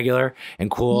just regular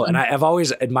and cool. Mm-hmm. And I've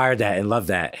always admired that and loved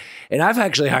that. And I've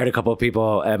actually hired a couple of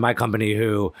people at my company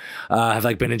who have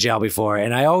like been in jail before.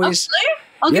 And I always,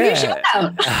 I'll give you a shout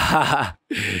out.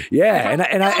 Yeah.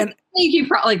 And you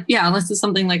keep unless it's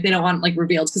something like they don't want like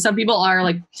revealed, because some people are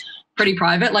like pretty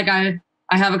private. Like I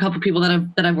have a couple of people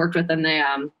that I've worked with, and they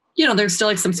there's still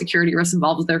like some security risks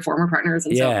involved with their former partners.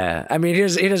 And yeah. I mean,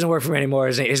 he doesn't work for me anymore.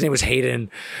 His name was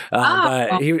Hayden.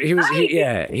 But he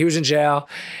was in jail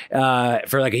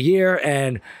for like a year.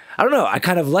 And I don't know. I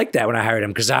kind of liked that when I hired him,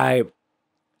 because I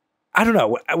don't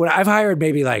know. When I've hired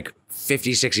maybe like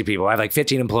 50, 60 people, I have like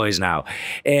 15 employees now.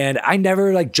 And I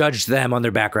never like judged them on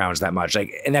their backgrounds that much.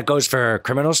 Like, and that goes for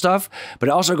criminal stuff, but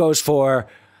it also goes for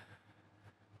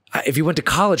if you went to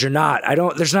college or not. I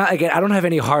don't have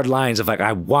any hard lines of like,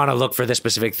 I want to look for this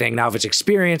specific thing. Now, if it's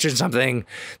experience or something,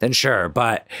 then sure.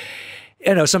 But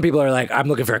some people are like, I'm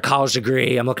looking for a college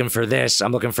degree. I'm looking for this.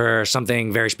 I'm looking for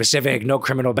something very specific, no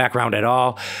criminal background at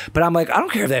all. But I'm like, I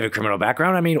don't care if they have a criminal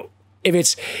background. I mean, if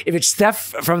it's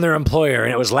theft from their employer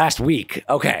and it was last week,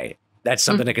 okay, that's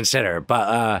something to consider.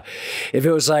 But if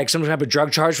it was like some type of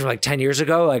drug charge from like 10 years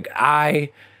ago, like I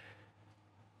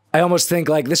almost think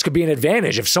like this could be an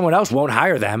advantage if someone else won't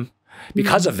hire them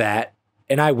because of that,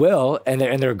 and I will, and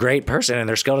they're a great person and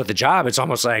they're skilled at the job. It's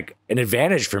almost like an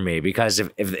advantage for me, because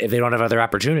if they don't have other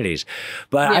opportunities.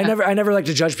 But I never like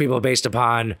to judge people based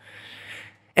upon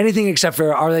anything except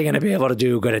for, are they going to be able to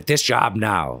do good at this job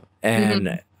now?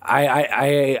 And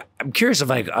I'm curious if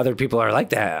like other people are like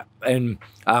that. And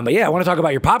but yeah, I want to talk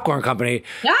about your popcorn company.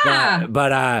 Yeah. But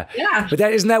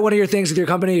that isn't that one of your things with your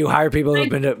company? You hire people who've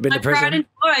been to prison. Pride and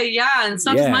joy, yeah. And it's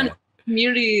not just my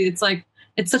community. It's like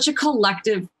it's such a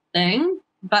collective thing.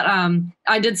 But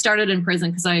I did start it in prison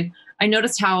because I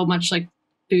noticed how much like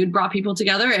food brought people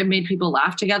together. It made people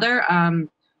laugh together.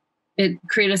 It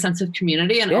created a sense of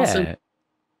community, and also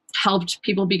helped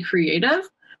people be creative.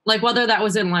 Like whether that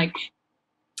was in like,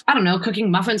 I don't know,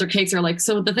 cooking muffins or cakes, or like,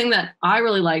 so the thing that I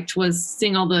really liked was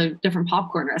seeing all the different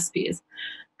popcorn recipes.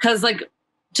 Cause like,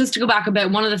 just to go back a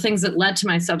bit, one of the things that led to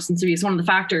my substance abuse, one of the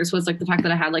factors was like the fact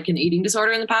that I had like an eating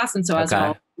disorder in the past. And so as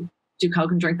well, do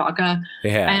Coke and drink vodka.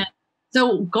 Yeah. And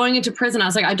so going into prison, I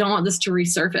was like, I don't want this to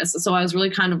resurface. So I was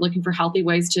really kind of looking for healthy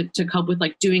ways to cope with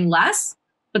like doing less,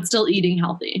 but still eating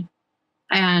healthy.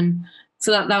 And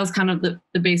so that was kind of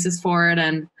the basis for it.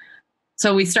 And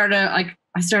so I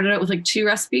started out with like 2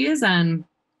 recipes, and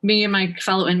me and my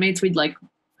fellow inmates, we'd like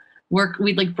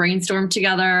brainstorm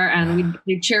together, and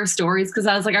we'd share stories. Cause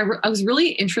I was like, I was really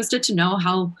interested to know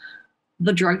how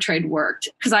the drug trade worked,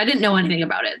 because I didn't know anything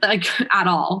about it like at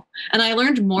all. And I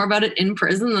learned more about it in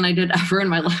prison than I did ever in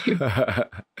my life.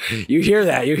 You hear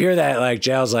that like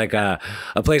jail's like a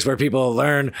place where people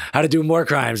learn how to do more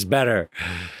crimes better.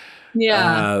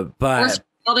 Yeah. But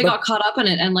they got caught up in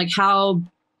it, and like how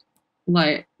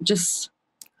like just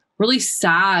really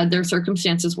sad their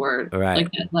circumstances were,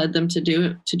 like that led them to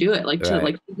do it, like to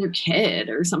like their kid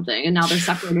or something, and now they're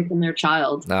separated from their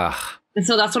child. And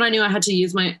so that's when I knew I had to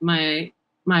use my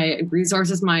my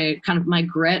resources, my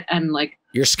grit, and like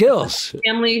your skills.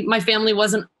 My family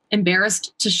wasn't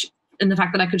embarrassed in the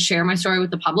fact that I could share my story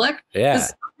with the public. Yeah.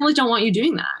 Because I really don't want you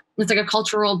doing that. It's like a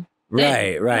cultural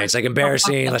thing. Right. It's like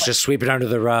embarrassing. Let's just sweep it under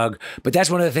the rug. But that's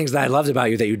one of the things that I loved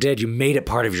about you that you did. You made it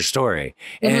part of your story.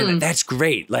 And that's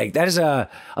great. Like that is a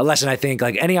lesson I think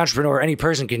like any entrepreneur, any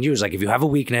person can use. Like if you have a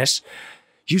weakness,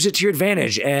 use it to your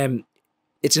advantage. And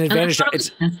it's an advantage.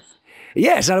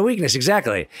 Yeah, it's not a weakness.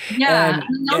 Exactly. Yeah. And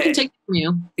no one can take it from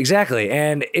you. Exactly.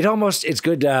 And it's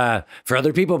good for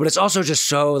other people, but it's also just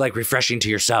so like refreshing to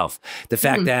yourself. The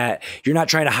fact that you're not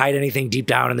trying to hide anything deep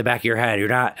down in the back of your head. You're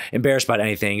not embarrassed about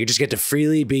anything. You just get to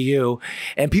freely be you,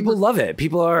 and people love it.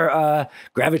 People are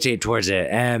gravitate towards it.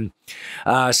 And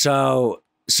so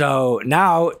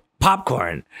now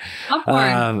popcorn.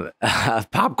 Popcorn.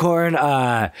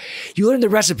 You learn the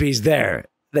recipes there.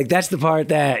 Like that's the part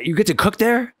that you get to cook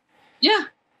there. Yeah.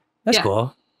 That's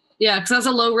cool. Yeah, because I was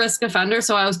a low risk offender,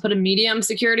 so I was put in medium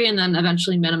security and then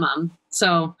eventually minimum.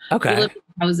 So we lived in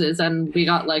houses and we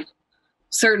got like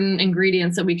certain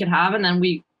ingredients that we could have, and then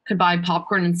we could buy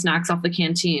popcorn and snacks off the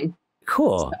canteen.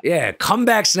 Cool. So. Yeah,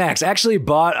 comeback snacks. I actually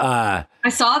bought I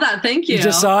saw that. Thank you. You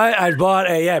just saw it? I bought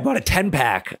a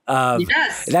 10-pack of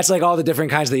that's like all the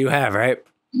different kinds that you have, right?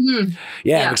 Mm-hmm.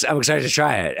 Yeah. I'm excited to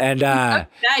try it. And yeah,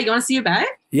 you want to see a bag?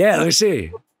 Yeah, let me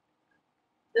see.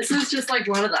 This is just like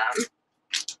one of them.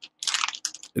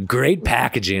 Great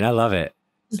packaging. I love it.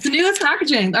 It's the newest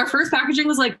packaging. Our first packaging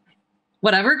was like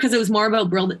whatever, because it was more about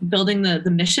building the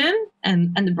mission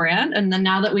and the brand. And then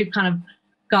now that we've kind of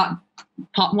got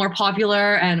more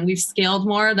popular and we've scaled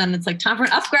more, then it's like time for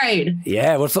an upgrade.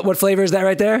 Yeah. What flavor is that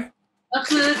right there?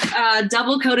 That's with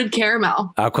double coated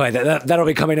caramel. Okay. That'll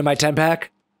be coming in my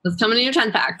 10-pack. That's coming in your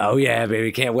 10-pack. Oh yeah,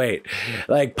 baby. Can't wait.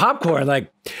 Like popcorn,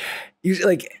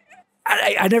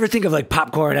 I never think of like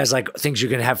popcorn as like things you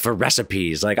can have for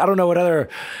recipes. Like, I don't know what other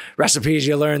recipes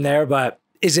you learn there, but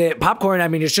is it popcorn? I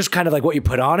mean, it's just kind of like what you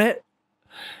put on it.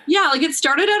 Yeah. Like it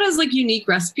started out as like unique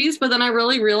recipes, but then I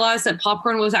really realized that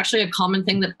popcorn was actually a common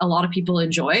thing that a lot of people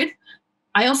enjoyed.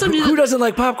 I also knew who doesn't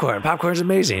like popcorn? Popcorn's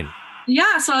amazing.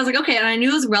 Yeah. So I was like, okay. And I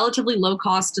knew it was relatively low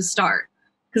cost to start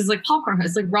because like popcorn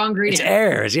has like raw ingredients. It's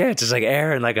air. Yeah. It's just like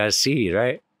air and like a seed,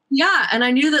 right? Yeah. And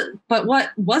I knew that, but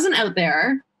what wasn't out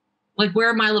there, like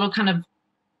where my little kind of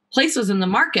place was in the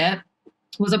market,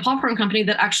 was a popcorn company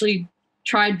that actually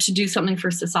tried to do something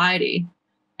for society.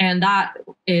 And that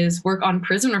is work on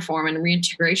prison reform and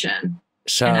reintegration.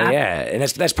 So and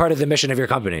that's part of the mission of your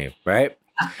company, right?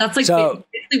 That's like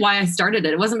basically why I started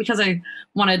it. It wasn't because I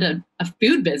wanted a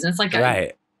food business. Like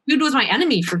food was my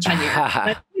enemy for 10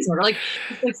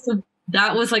 years. So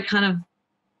that was like kind of,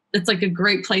 it's like a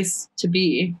great place to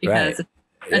be because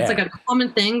it's like a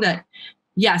common thing that,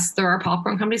 yes, there are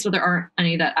popcorn companies, but there aren't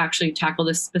any that actually tackle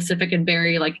this specific and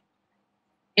very like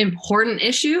important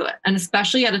issue. And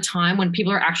especially at a time when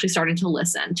people are actually starting to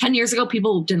listen. 10 years ago,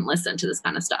 people didn't listen to this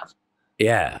kind of stuff.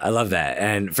 Yeah, I love that.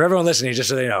 And for everyone listening, just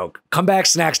so they know,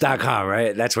 comebacksnacks.com,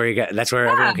 right? That's where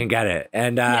everyone can get it.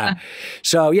 And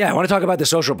so I want to talk about the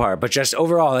social part, but just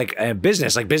overall, like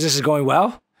business is going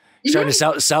well. Starting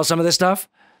to sell some of this stuff.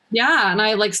 Yeah. And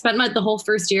I like spent the whole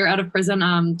first year out of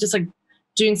prison, just like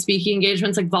doing speaking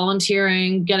engagements, like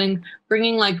volunteering,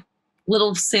 bringing like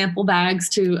little sample bags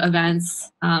to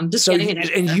events, getting it.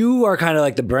 And you are kind of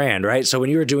like the brand, right? So when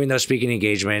you were doing those speaking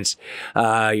engagements,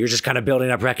 you're just kind of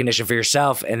building up recognition for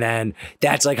yourself. And then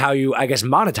that's like how you, I guess,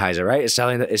 monetize it, right? Is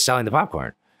selling the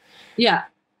popcorn. Yeah,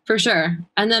 for sure.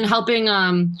 And then helping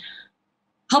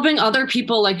other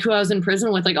people like who I was in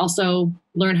prison with, like also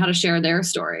learn how to share their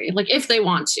story. Like if they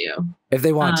want to.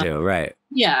 Right.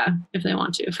 Yeah, if they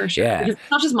want to, for sure. Yeah. Because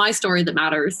it's not just my story that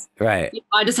matters. Right.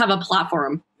 I just have a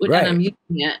platform and I'm using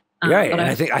it. Right. And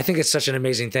I think it's such an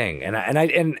amazing thing.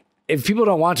 And if people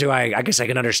don't want to, I guess I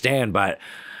can understand, but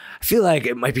I feel like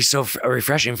it might be so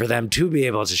refreshing for them to be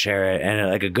able to share it, and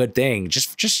like a good thing,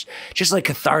 just like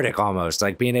cathartic almost,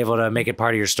 like being able to make it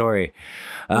part of your story.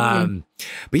 But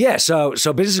yeah, so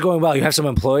business is going well. You have some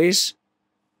employees?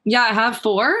 Yeah, I have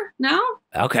 4 now.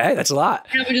 Okay, that's a lot.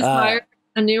 Yeah, we just hired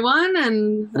a new one.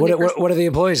 And what do the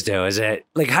employees do? Is it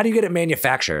like, how do you get it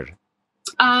manufactured?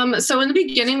 So in the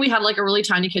beginning we had like a really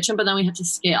tiny kitchen, but then we had to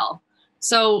scale.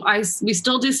 So we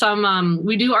still do some,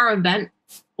 we do our event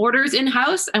orders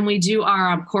in-house and we do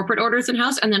our corporate orders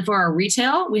in-house. And then for our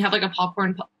retail, we have like a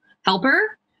popcorn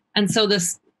helper. And so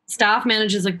this staff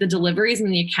manages like the deliveries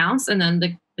and the accounts and then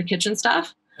the kitchen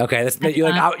stuff. Okay. You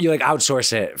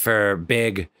outsource it for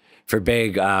big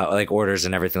like orders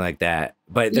and everything like that,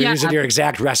 but they're using your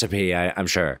exact recipe, I'm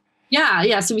sure.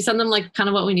 Yeah. So we send them like kind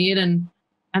of what we need, and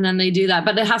And then they do that,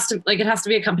 but it has to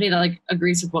be a company that like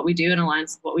agrees with what we do and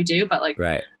aligns with what we do. But like,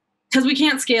 right. Cause we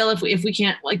can't scale if we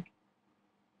can't like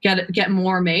get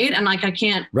more made. And like, I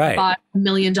can't buy $1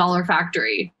 million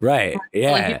factory. Right.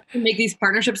 Yeah. Like, you can make these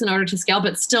partnerships in order to scale,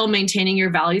 but still maintaining your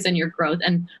values and your growth.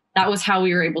 And that was how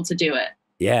we were able to do it.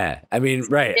 Yeah. I mean,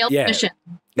 right. Scale Yeah. mission.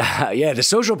 Yeah, the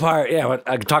social part, yeah,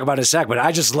 I can talk about in a sec, but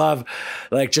I just love,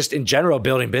 like, just in general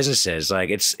building businesses. Like,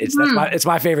 it's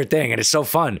my favorite thing, and it's so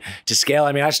fun to scale.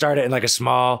 I mean, I started in like a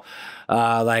small,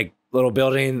 like little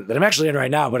building that I'm actually in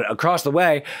right now, but across the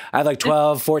way, I have like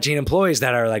 12, 14 employees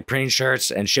that are like printing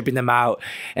shirts and shipping them out,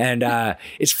 and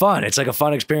it's fun. It's like a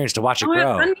fun experience to watch it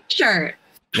grow. A fun shirt.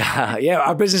 Yeah,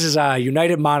 our business is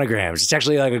United Monograms. It's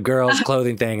actually like a girl's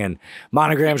clothing thing, and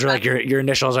monograms are like your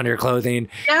initials on your clothing.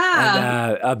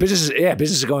 Yeah, and business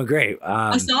is going great.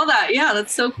 I saw that. Yeah,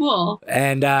 that's so cool.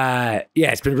 And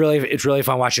it's really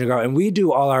fun watching it grow. And we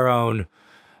do all our own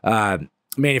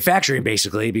manufacturing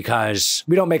basically, because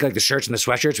we don't make like the shirts and the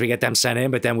sweatshirts. We get them sent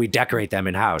in, but then we decorate them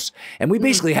in house. And we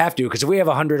basically have to, because if we have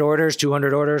 100 orders,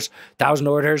 200 orders, 1,000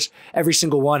 orders, every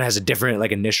single one has a different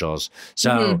like initials.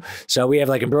 So we have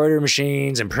like embroidery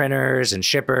machines and printers and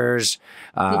shippers,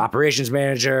 operations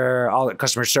manager, all the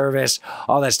customer service,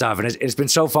 all that stuff. And it's been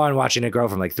so fun watching it grow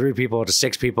from like 3 people to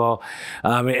 6 people.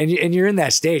 And you're in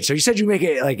that stage. So you said you make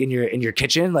it like in your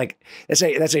kitchen, like that's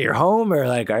at your home, or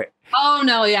like oh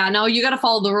no, yeah, no, you got to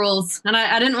follow the rules, and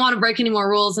I didn't want to break any more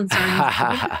rules and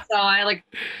starting. So I like,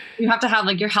 you have to have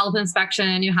like your health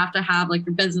inspection, you have to have like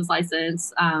your business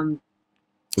license.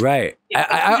 Right. Yeah,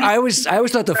 I always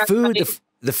thought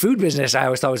the food business I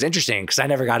always thought was interesting, because I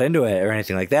never got into it or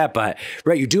anything like that. But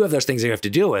right, you do have those things that you have to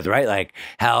deal with, right? Like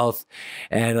health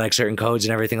and like certain codes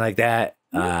and everything like that.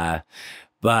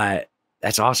 But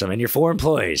that's awesome. And your 4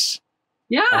 employees.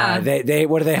 Yeah. They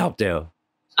what do they help do?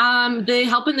 They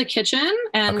help in the kitchen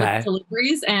and with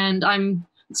deliveries, and I'm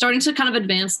starting to kind of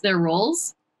advance their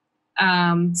roles.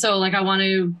 So like I want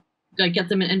to like get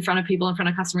them in front of people, in front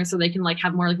of customers, so they can like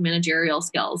have more like managerial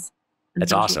skills.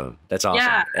 That's awesome. That's awesome.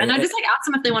 Yeah. And I just like ask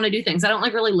them if they want to do things. I don't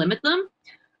like really limit them.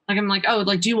 Like I'm like, oh,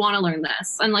 like, do you want to learn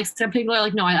this? And like some people are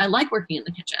like, no, I like working in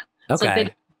the kitchen.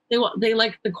 Okay. So like they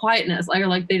like the quietness. Or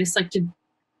like they just like to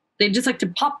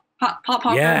pop.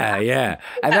 Yeah.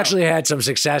 I've actually had some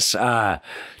success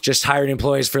just hiring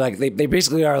employees for like, they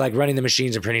basically are like running the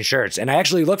machines and printing shirts. And I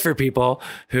actually look for people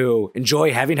who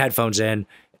enjoy having headphones in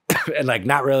and like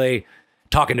not really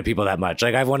talking to people that much.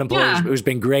 Like I have one employee who's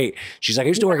been great. She's like, I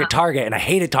used to work at Target and I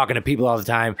hated talking to people all the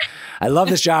time. I love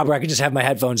this job where I can just have my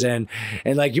headphones in.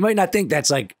 And like, you might not think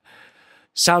that's like,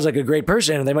 sounds like a great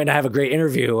person, and they might not have a great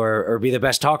interview or be the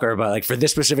best talker, but like for this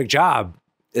specific job,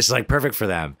 it's like perfect for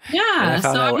them. Yeah. And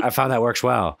I found that works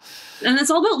well. And it's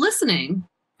all about listening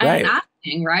and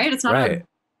asking, right? It's not about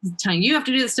telling you have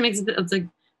to do this to make it's like,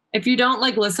 if you don't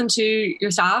like listen to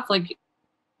your staff, like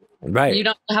you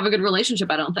don't have a good relationship,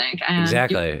 I don't think. And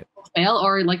exactly. Fail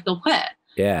or like they'll quit.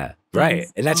 Yeah. Right.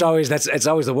 And it's always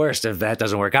the worst if that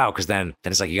doesn't work out, because then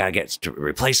it's like you got to get to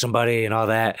replace somebody and all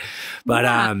that.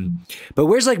 But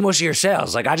where's like most of your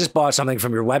sales? Like I just bought something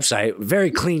from your website.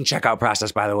 Very clean checkout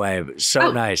process, by the way.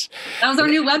 So nice. That was our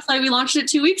new website. We launched it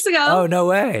 2 weeks ago. Oh, no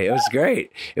way. It was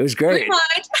great. Is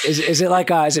it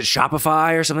like is it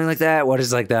Shopify or something like that? What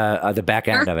is like the back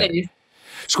end of it?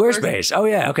 Squarespace. Oh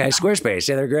yeah. Okay. Squarespace.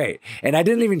 Yeah, they're great. And I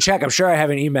didn't even check. I'm sure I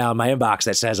have an email in my inbox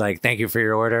that says like, thank you for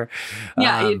your order.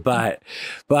 Yeah. But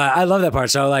I love that part.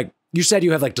 So like you said,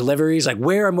 you have like deliveries, like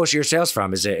where are most of your sales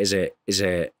from? Is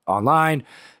it online?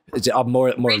 Is it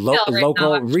more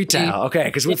local retail?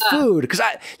 Okay. Cause with food,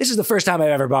 this is the first time I've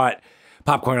ever bought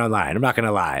popcorn online. I'm not going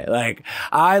to lie. Like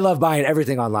I love buying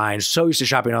everything online. So used to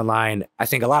shopping online. I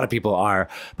think a lot of people are,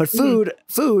 but food,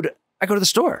 I go to the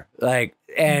store,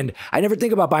 and I never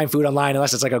think about buying food online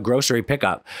unless it's like a grocery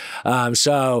pickup.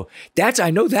 So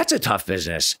I know that's a tough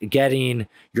business, getting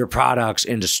your products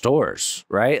into stores,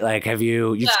 right? Like,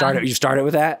 you've started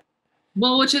with that?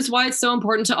 Well, which is why it's so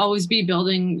important to always be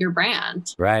building your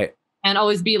brand. Right. And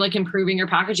always be like improving your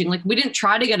packaging. Like we didn't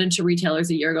try to get into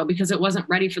retailers a year ago because it wasn't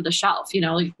ready for the shelf. You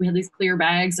know, like we had these clear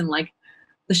bags and like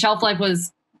the shelf life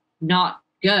was not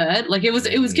good. Like it was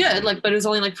good, like, but it was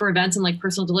only like for events and like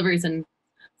personal deliveries, and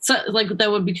so like that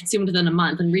would be consumed within a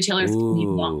month, and retailers need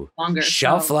longer.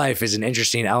 Shelf life is an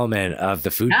interesting element of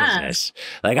the food business.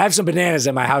 Like I have some bananas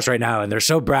at my house right now and they're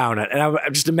so brown, and I'm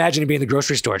just imagining being in the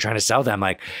grocery store trying to sell them.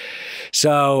 Like,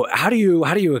 so how do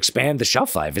you expand the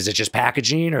shelf life? Is it just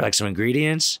packaging or like some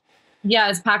ingredients?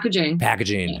 Yeah, it's packaging.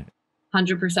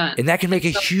 100%. And that can make a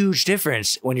huge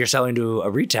difference when you're selling to a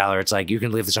retailer. It's like, you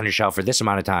can leave this on your shelf for this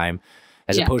amount of time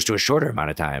as opposed to a shorter amount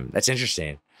of time. That's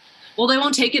interesting. Well, they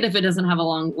won't take it if it doesn't have a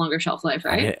longer shelf life,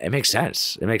 right? It makes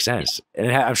sense. It makes sense.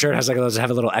 And I'm sure it has like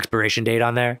have a little expiration date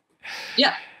on there.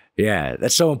 Yeah. Yeah.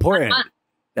 That's so important.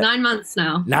 9 months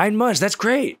now. 9 months. That's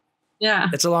great. Yeah.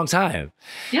 That's a long time.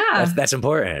 Yeah. That's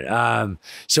important.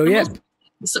 So yeah.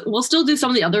 We'll still do some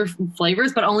of the other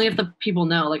flavors, but only if the people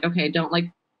know, like, okay, don't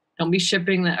be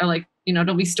shipping that, or like,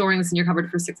 don't be storing this in your cupboard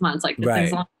for 6 months. Like,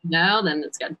 as long as you know, then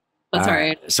it's good. That's all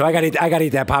right. So I gotta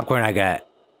eat that popcorn I got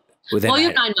within. Well, you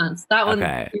have 9 months. That one,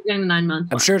 you're getting 9 months.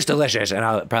 I'm sure it's delicious, and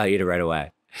I'll probably eat it right away.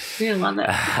 Yeah, love it.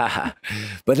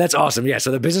 But that's awesome. Yeah.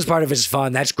 So the business part of it is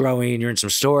fun. That's growing. You're in some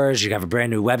stores. You have a brand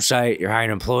new website. You're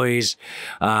hiring employees.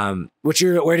 Where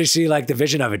do you see like the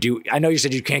vision of it? I know you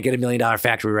said you can't get $1 million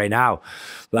factory right now,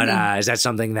 but is that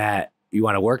something that you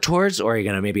want to work towards, or are you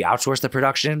going to maybe outsource the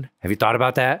production? Have you thought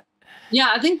about that? Yeah,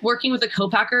 I think working with a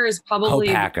co-packer is probably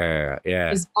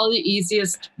is probably the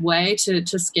easiest way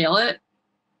to scale it.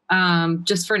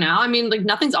 Just for now, I mean, like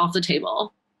nothing's off the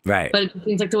table. Right. But it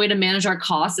seems like the way to manage our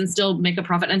costs and still make a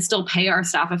profit and still pay our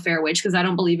staff a fair wage, because I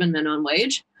don't believe in minimum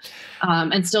wage,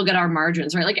 and still get our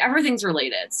margins, right? Like everything's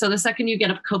related. So the second you get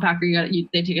a co-packer,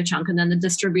 they take a chunk, and then the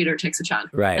distributor takes a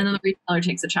chunk. Right. And then the retailer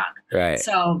takes a chunk. Right.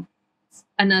 So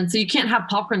you can't have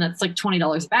popcorn that's like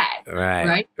 $20 a bag. Right.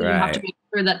 Right. You have to make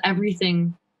sure that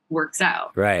everything works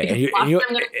out. Right. And what I'm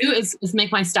going to do is pay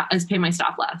my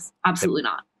staff less. Absolutely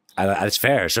not. That's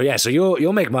fair. So yeah, so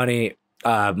you'll make money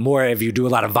more if you do a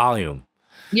lot of volume.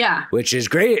 Yeah. Which is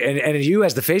great. And you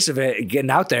as the face of it,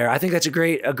 getting out there, I think that's a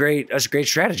great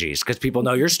strategy, because people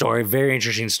know your story, very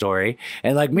interesting story.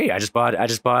 And like me, I just bought a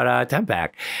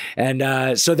 10-pack.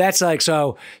 And so that's like,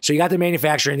 so you got the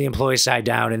manufacturing, the employee side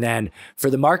down. And then for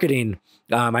the marketing,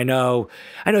 I know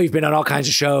you've been on all kinds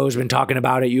of shows, been talking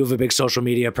about it. You have a big social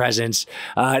media presence.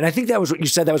 And I think that was what you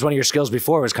said, that was one of your skills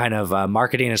before, was kind of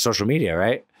marketing and social media,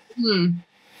 right?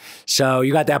 So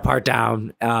you got that part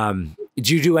down. Did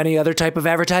you do any other type of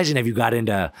advertising? Have you got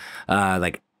into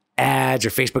like ads or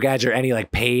Facebook ads or any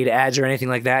like paid ads or anything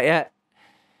like that yet?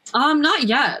 Not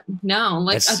yet. No.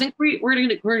 Like I think we're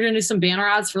gonna do some banner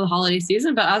ads for the holiday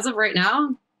season, but as of right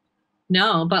now,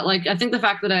 no. But like I think the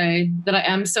fact that I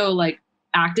am so like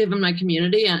active in my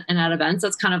community and at events,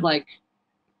 that's kind of like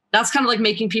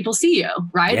making people see you,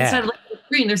 right? Yeah. Instead of like the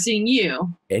screen, they're seeing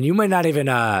you. And you might not even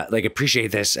like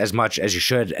appreciate this as much as you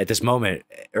should at this moment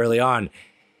early on.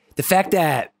 The fact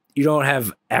that you don't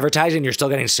have advertising, you're still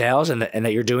getting sales, and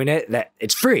that you're doing it, that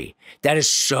it's free. That is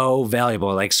so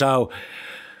valuable. Like, so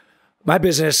my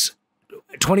business,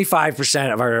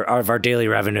 25% of our daily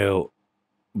revenue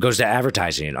goes to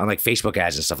advertising on like Facebook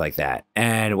ads and stuff like that.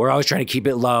 And we're always trying to keep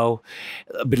it low,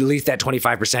 but at least that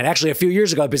 25%. Actually, a few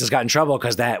years ago, business got in trouble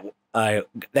because that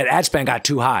ad spend got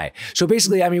too high. So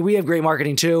basically, I mean, we have great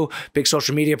marketing too, big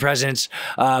social media presence,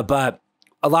 but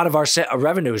a lot of our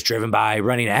revenue is driven by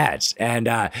running ads. And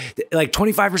like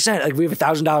 25%, like we have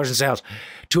 $1,000 in sales,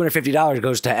 $250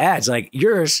 goes to ads. Like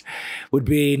yours would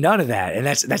be none of that. And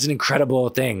that's an incredible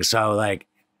thing. So like,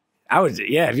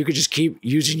 if you could just keep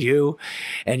using you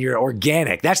and your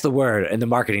organic, that's the word, and the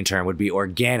marketing term would be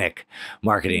organic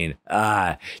marketing.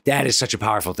 That is such a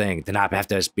powerful thing, to not have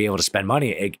to be able to spend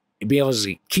money, be able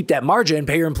to keep that margin,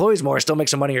 pay your employees more, still make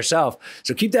some money yourself.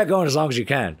 So keep that going as long as you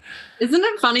can. Isn't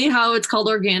it funny how it's called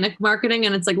organic marketing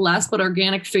and it's like less, but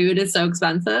organic food is so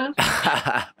expensive?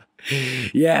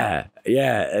 Yeah,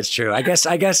 that's true. I guess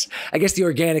the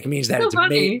organic means that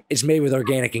it's made with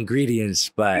organic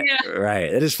ingredients, but right.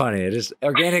 It is funny. It is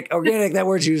organic, that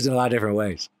word's used in a lot of different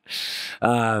ways.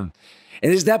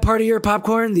 And is that part of your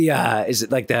popcorn? Is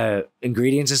it like the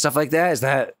ingredients and stuff like that? Is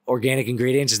that organic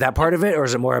ingredients? Is that part of it? Or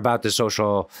is it more about the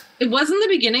social? It was in the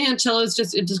beginning until it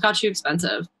just got too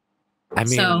expensive. I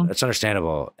mean, that's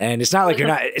understandable. And it's not like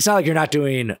you're not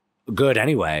doing good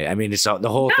anyway. I mean, it's the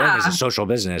whole thing is a social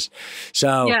business.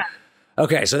 So,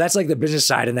 okay. So that's like the business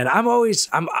side. And then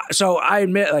so I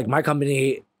admit, like my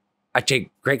company, I take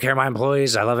great care of my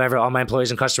employees. I love all my employees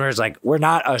and customers. Like we don't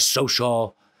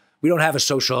have a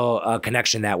social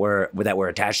connection that we're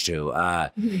attached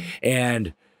to.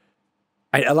 And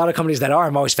a lot of companies that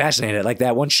I'm always fascinated. Like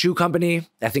that one shoe company,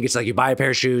 I think it's like you buy a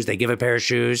pair of shoes, they give a pair of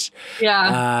shoes.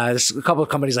 Yeah. There's a couple of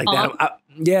companies like that.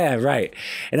 Yeah, right.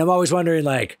 And I'm always wondering,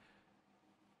 like,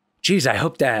 geez, I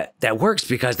hope that works,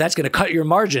 because that's going to cut your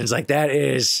margins. Like I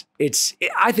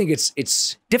think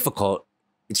it's difficult.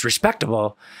 It's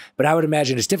respectable, but I would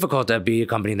imagine it's difficult to be a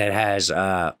company that has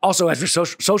also has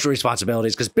social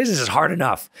responsibilities, because business is hard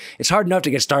enough. It's hard enough to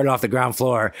get started off the ground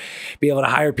floor, be able to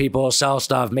hire people, sell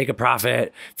stuff, make a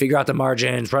profit, figure out the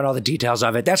margins, run all the details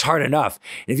of it. That's hard enough.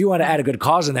 And if you want to add a good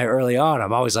cause in there early on,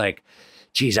 I'm always like,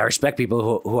 geez, I respect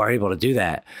people who are able to do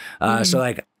that. So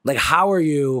like how are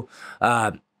you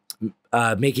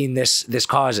making this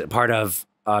cause part of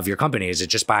your company? Is it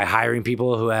just by hiring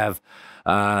people who have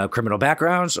criminal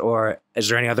backgrounds, or is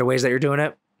there any other ways that you're doing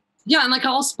it? Yeah, and like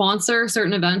I'll sponsor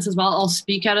certain events as well. I'll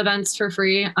speak at events for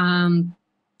free.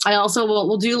 I also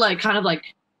will do like kind of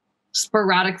like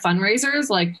sporadic fundraisers.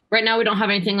 Like right now we don't have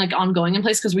anything like ongoing in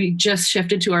place because we just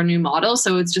shifted to our new model.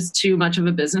 So it's just too much of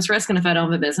a business risk. And if I don't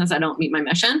have a business, I don't meet my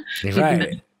mission.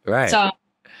 Right. So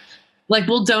like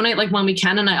we'll donate like when we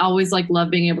can. And I always like love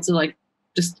being able to like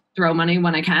just throw money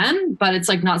when I can, but it's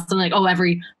like not something like, oh,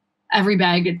 every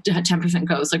bag 10%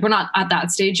 goes. Like we're not at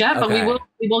that stage yet, but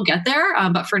we will get there.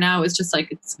 But for now it's just like,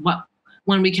 it's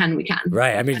when we can.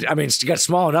 Right. I mean, you got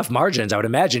small enough margins. I would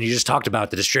imagine. You just talked about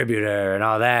the distributor and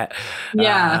all that.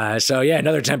 Yeah. So yeah,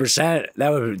 another 10%, that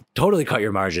would totally cut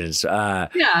your margins.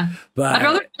 Yeah. But I'd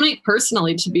rather donate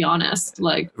personally, to be honest.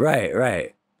 Like.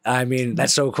 Right. I mean,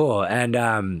 that's so cool.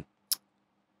 And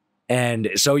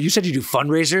so you said you do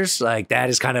fundraisers. Like that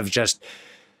is kind of just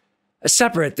a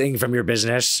separate thing from your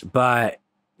business, but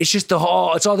it's just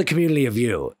it's all the community of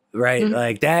you, right? Mm-hmm.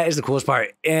 Like that is the coolest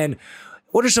part. And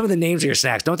what are some of the names of your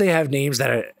snacks? Don't they have names that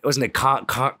are, wasn't it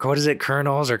what is it?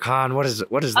 Kernels or Con? What is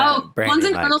that brand? Cons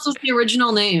and Kernels was the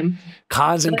original name.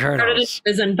 Cons and Kernels.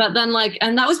 Prison, but then like,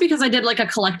 and that was because I did like a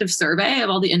collective survey of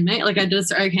all the inmates. Like I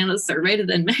handed a survey to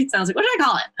the inmates. I was like, what should I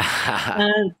call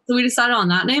it? So we decided on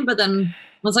that name, but then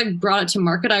once I brought it to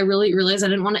market, I really realized I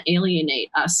didn't want to alienate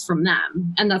us from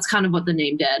them. And that's kind of what the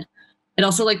name did. It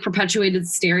also like perpetuated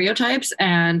stereotypes.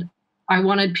 And I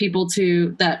wanted people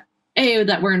that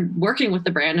were working with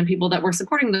the brand and people that were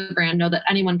supporting the brand know that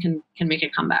anyone can make a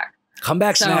comeback.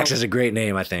 Comeback Snacks is a great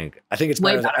name, I think. I think it's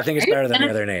better. I think it's better than the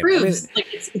other name.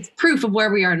 It's proof of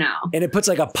where we are now. And it puts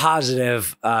like a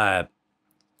positive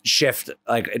shift,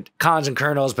 like Cons and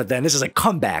Kernels, but then this is like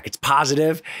comeback. It's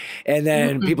positive. And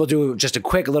then people do just a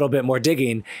quick little bit more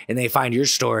digging and they find your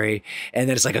story. And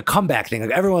then it's like a comeback thing. Like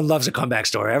everyone loves a comeback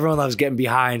story. Everyone loves getting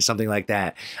behind something like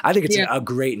that. I think it's a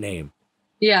great name.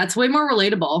 Yeah, it's way more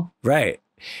relatable. Right.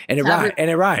 And it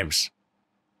rhymes.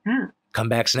 Yeah.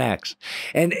 Comeback Snacks.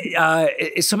 And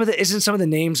isn't some of the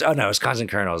names, oh no, it's Cons and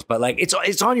Kernels, but like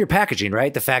it's on your packaging,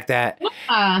 right? The fact that we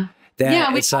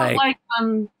it's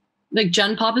like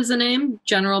Gen Pop is the name,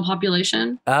 general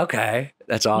population. Okay.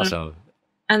 That's awesome.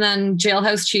 And then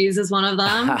Jailhouse Cheese is one of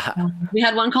them. We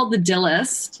had one called the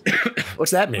Dillist.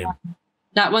 What's that mean?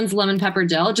 That one's lemon pepper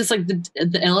dill, just like the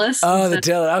illest. Oh, the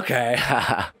dill. Okay.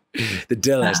 The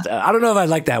Dillist. I don't know if I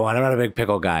like that one. I'm not a big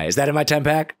pickle guy. Is that in my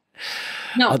 10-pack?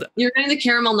 No, you're getting the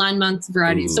caramel 9 months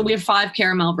variety. So we have 5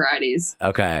 caramel varieties.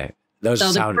 Okay.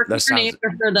 Those sound for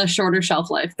the shorter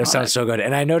shelf life. That sounds so good.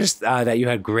 And I noticed that you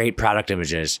had great product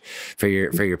images for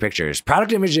your pictures.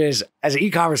 Product images as an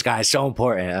e-commerce guy is so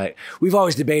important. We've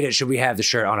always debated, should we have the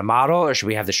shirt on a model or should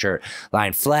we have the shirt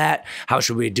lying flat? How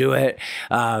should we do it?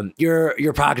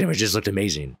 Your product images looked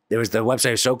amazing. The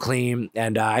website was so clean,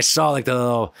 and I saw like the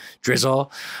little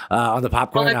drizzle on the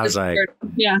popcorn. And I was like,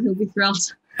 yeah, he'll be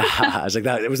thrilled. I was like,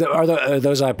 are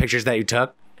those pictures that you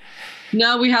took?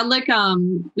 No, we like to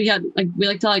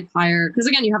like hire, because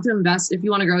again, you have to invest. If you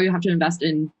want to grow, you have to invest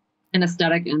in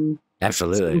aesthetic and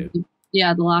absolutely. So,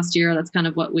 yeah, the last year, that's kind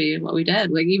of what we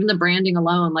did. Like even the branding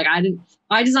alone, like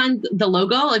I designed the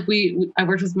logo. Like I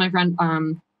worked with my friend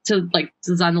to like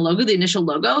design the logo, the initial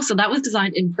logo. So that was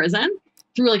designed in prison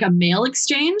through like a mail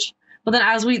exchange. But then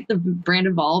as the brand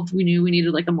evolved, we knew we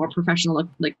needed like a more professional look,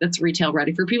 like that's retail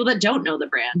ready for people that don't know the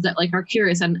brand, that like are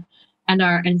curious and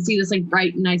see this like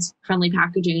bright, nice, friendly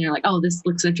packaging, and you're like, oh, this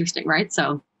looks interesting, right?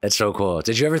 So that's so cool.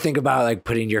 Did you ever think about like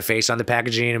putting your face on the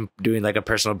packaging and doing like a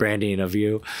personal branding of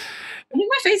you? I think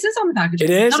my face is on the packaging.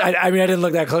 It is? I mean, I didn't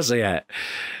look that closely yet.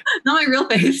 Not my real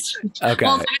face. Okay.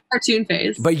 Well, it's like a cartoon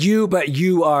face. But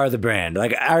you are the brand.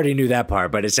 Like I already knew that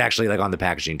part, but it's actually like on the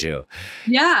packaging too.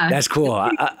 Yeah. That's cool.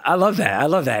 I love that. I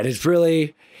love that.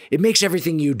 It makes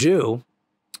everything you do,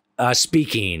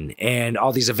 speaking and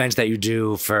all these events that you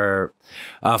do for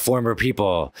former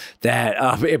people that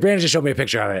Brandon just showed me a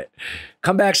picture of it.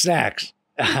 Comeback Snacks.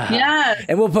 Yes.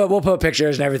 And we'll put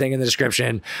pictures and everything in the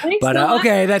description. Thanks but so much.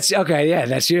 okay, that's okay. Yeah,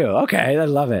 that's you. Okay, I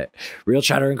love it. Real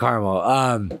cheddar and caramel.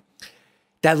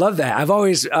 I love that. I've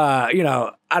always, I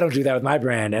don't do that with my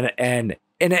brand, and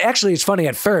actually, it's funny.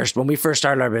 At first, when we first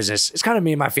started our business, it's kind of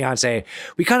me and my fiance.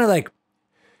 We kind of like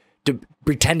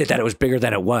pretended that it was bigger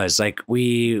than it was. Like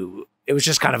it was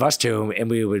just kind of us two, and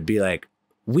we would be like,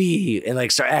 and like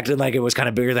start acting like it was kind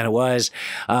of bigger than it was.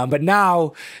 But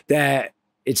now that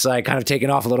it's like kind of taken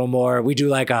off a little more. We do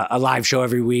like a live show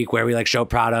every week where we like show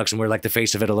products and we're like the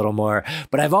face of it a little more.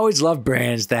 But I've always loved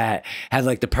brands that have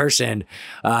like the person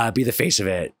be the face of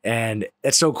it. And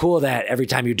it's so cool that every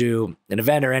time you do an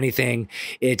event or anything,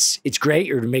 it's great.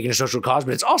 You're making a social cause,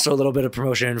 but it's also a little bit of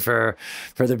promotion for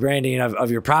the branding of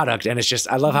your product. And it's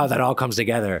just, I love how that all comes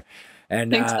together. And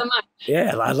thanks so much.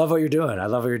 Yeah, I love what you're doing.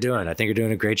 I think you're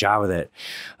doing a great job with it.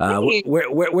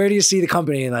 Where do you see the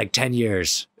company in like 10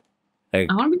 years? Like,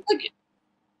 I want to be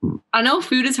like, I know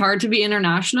food is hard to be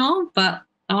international, but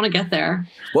I want to get there.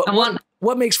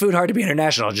 What makes food hard to be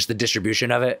international? Just the distribution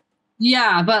of it?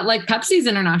 Yeah, but like Pepsi's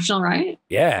international, right?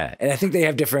 Yeah. And I think they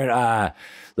have different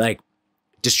like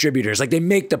distributors. Like they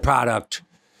make the product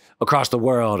across the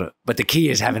world, but the key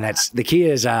is having actually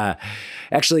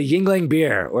Yingling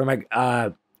beer,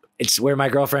 it's where my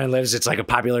girlfriend lives. It's like a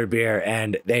popular beer,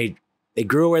 and they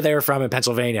grew where they were from in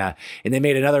Pennsylvania, and they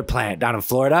made another plant down in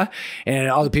Florida. And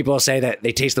all the people say that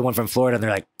they taste the one from Florida and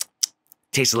they're like,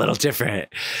 tastes a little different.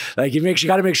 Like you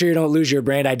got to make sure you don't lose your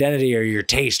brand identity or your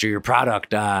taste or your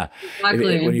product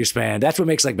Exactly. when you expand. That's what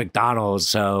makes like McDonald's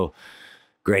so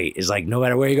great, is like no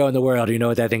matter where you go in the world, you know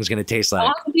what that thing's going to taste like. I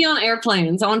want to be on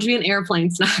airplanes. I want to be an airplane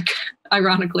snack,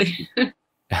 ironically.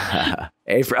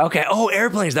 Okay. Oh,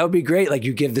 airplanes. That would be great. Like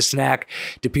you give the snack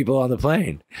to people on the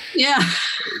plane. Yeah.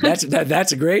 That's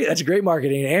a great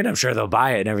marketing, and I'm sure they'll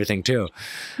buy it and everything too.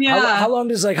 Yeah. How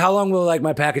long will like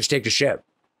my package take to ship?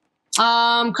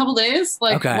 Couple days.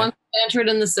 Like okay. Once I enter it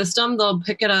in the system, they'll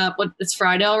pick it up. It's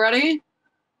Friday already.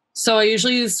 So I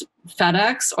usually use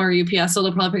FedEx or UPS, so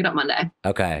they'll probably pick it up Monday.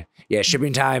 Okay. Yeah,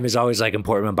 shipping time is always like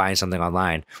important when buying something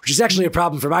online, which is actually a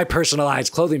problem for my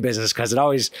personalized clothing business because it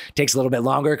always takes a little bit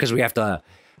longer because we have to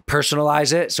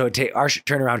personalize it. So our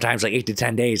turnaround time is like 8 to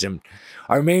 10 days. And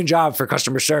our main job for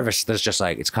customer service is just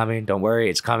like, it's coming. Don't worry,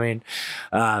 it's coming.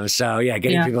 So yeah,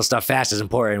 getting people stuff fast is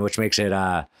important, which makes it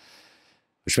harder.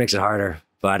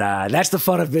 But that's the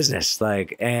fun of business.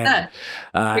 Like, and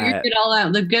figure it all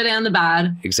out, the good and the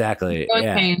bad. Exactly.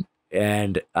 Yeah. Pain.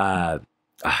 And you're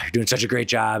doing such a great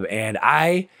job. And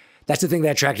that's the thing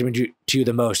that attracted me to you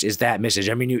the most, is that message.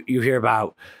 I mean, you hear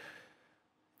about,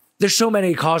 there's so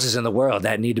many causes in the world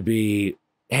that need to be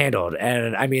handled.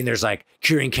 And I mean, there's like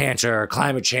curing cancer,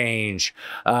 climate change,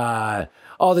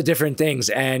 all the different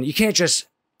things. And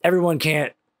everyone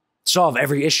can't solve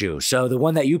every issue. So the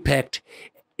one that you picked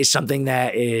is something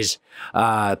that is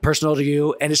personal to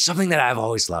you, and it's something that I've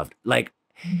always loved. Like,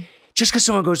 just because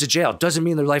someone goes to jail doesn't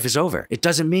mean their life is over. It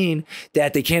doesn't mean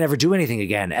that they can't ever do anything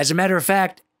again. As a matter of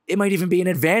fact, it might even be an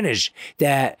advantage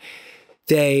that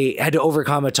they had to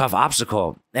overcome a tough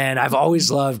obstacle. And I've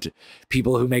always loved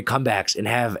people who make comebacks and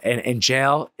have in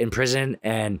jail, in prison,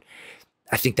 and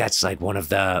I think that's like one of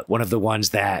the ones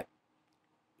that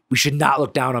we should not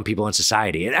look down on people in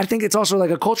society. And I think it's also like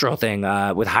a cultural thing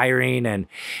with hiring and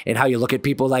how you look at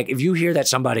people. Like if you hear that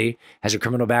somebody has a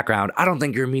criminal background, I don't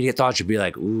think your immediate thought should be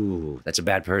like, ooh, that's a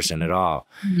bad person at all.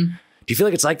 Mm-hmm. Do you feel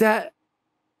like it's like that?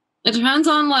 It depends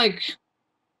on like,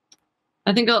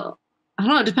 I don't know.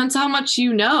 It depends how much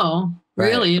you know,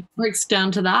 really. Right. It breaks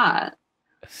down to that.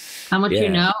 How much you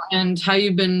know and how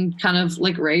you've been kind of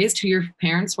like raised, who your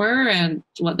parents were and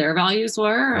what their values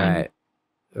were. Right.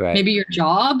 Right. Maybe your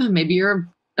job, maybe you're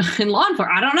in law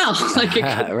enforcement. I don't know.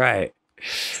 Right.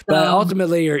 So, but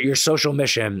ultimately your social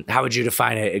mission, how would you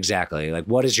define it exactly? Like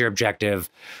what is your objective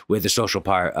with the social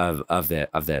part of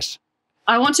this?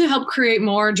 I want to help create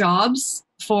more jobs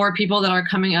for people that are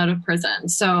coming out of prison.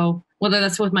 So whether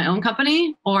that's with my own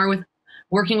company or with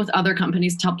working with other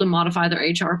companies to help them modify their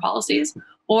HR policies,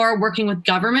 or working with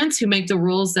governments who make the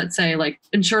rules that say like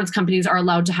insurance companies are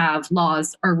allowed to have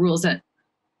laws or rules that,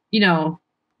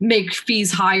 make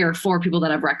fees higher for people that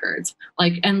have records,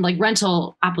 like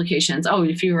rental applications. Oh,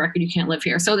 if you have a record, you can't live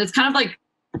here. So it's kind of like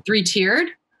 3-tiered.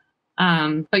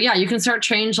 But yeah, you can start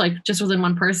change like just within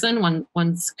one person,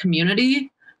 one's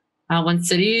community, one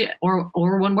city, or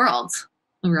one world.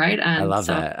 Right. And I love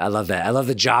that. I love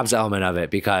the jobs element of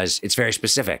it because it's very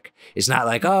specific. It's not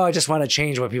like, oh, I just want to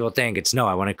change what people think. It's no,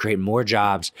 I want to create more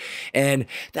jobs. And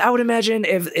I would imagine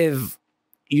if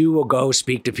you will go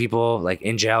speak to people like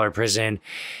in jail or prison,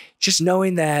 just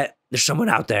knowing that there's someone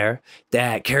out there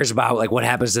that cares about like what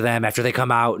happens to them after they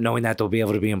come out, knowing that they'll be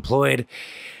able to be employed,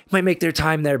 might make their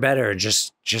time there better.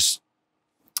 Just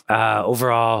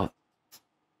overall,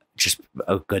 just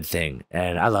a good thing.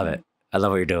 And I love it. I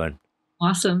love what you're doing.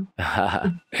 Awesome.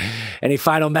 Any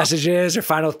final messages or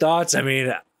final thoughts? I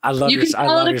mean, I love your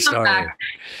story.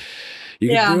 You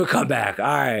can do a comeback. All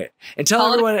right. And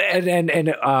tell everyone,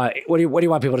 and what do you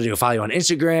want people to do? Follow you on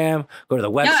Instagram, go to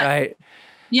the website.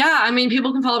 Yeah. I mean,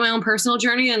 people can follow my own personal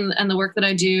journey and the work that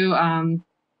I do.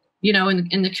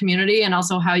 in the community, and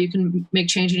also how you can make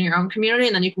change in your own community.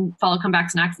 And then you can follow Come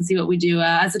Back Snacks and see what we do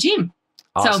as a team.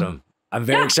 Awesome. So, I'm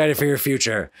very excited for your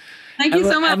future. Thank you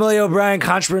so much. Emily O'Brien,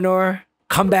 Contrepreneur,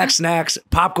 Come Back Snacks,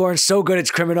 popcorn, so good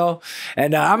it's criminal.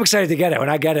 And I'm excited to get it. When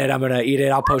I get it, I'm going to eat it.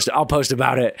 I'll post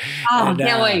about it. Oh,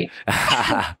 can't wait.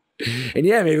 And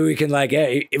yeah, maybe we can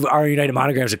if our United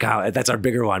Monograms account, that's our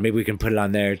bigger one. Maybe we can put it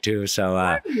on there too. So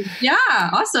yeah,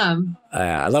 awesome.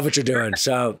 I love what you're doing.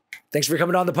 So thanks for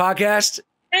coming on the podcast.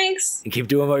 Thanks. And keep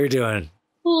doing what you're doing.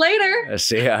 Later.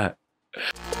 See ya.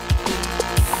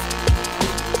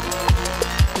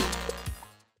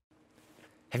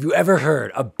 Have you ever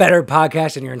heard a better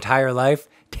podcast in your entire life?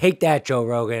 Take that, Joe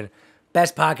Rogan.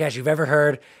 Best podcast you've ever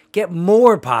heard. Get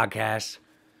more podcasts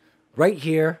right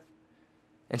here.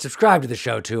 And subscribe to the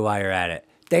show too while you're at it.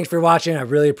 Thanks for watching. I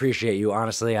really appreciate you.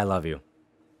 Honestly, I love you.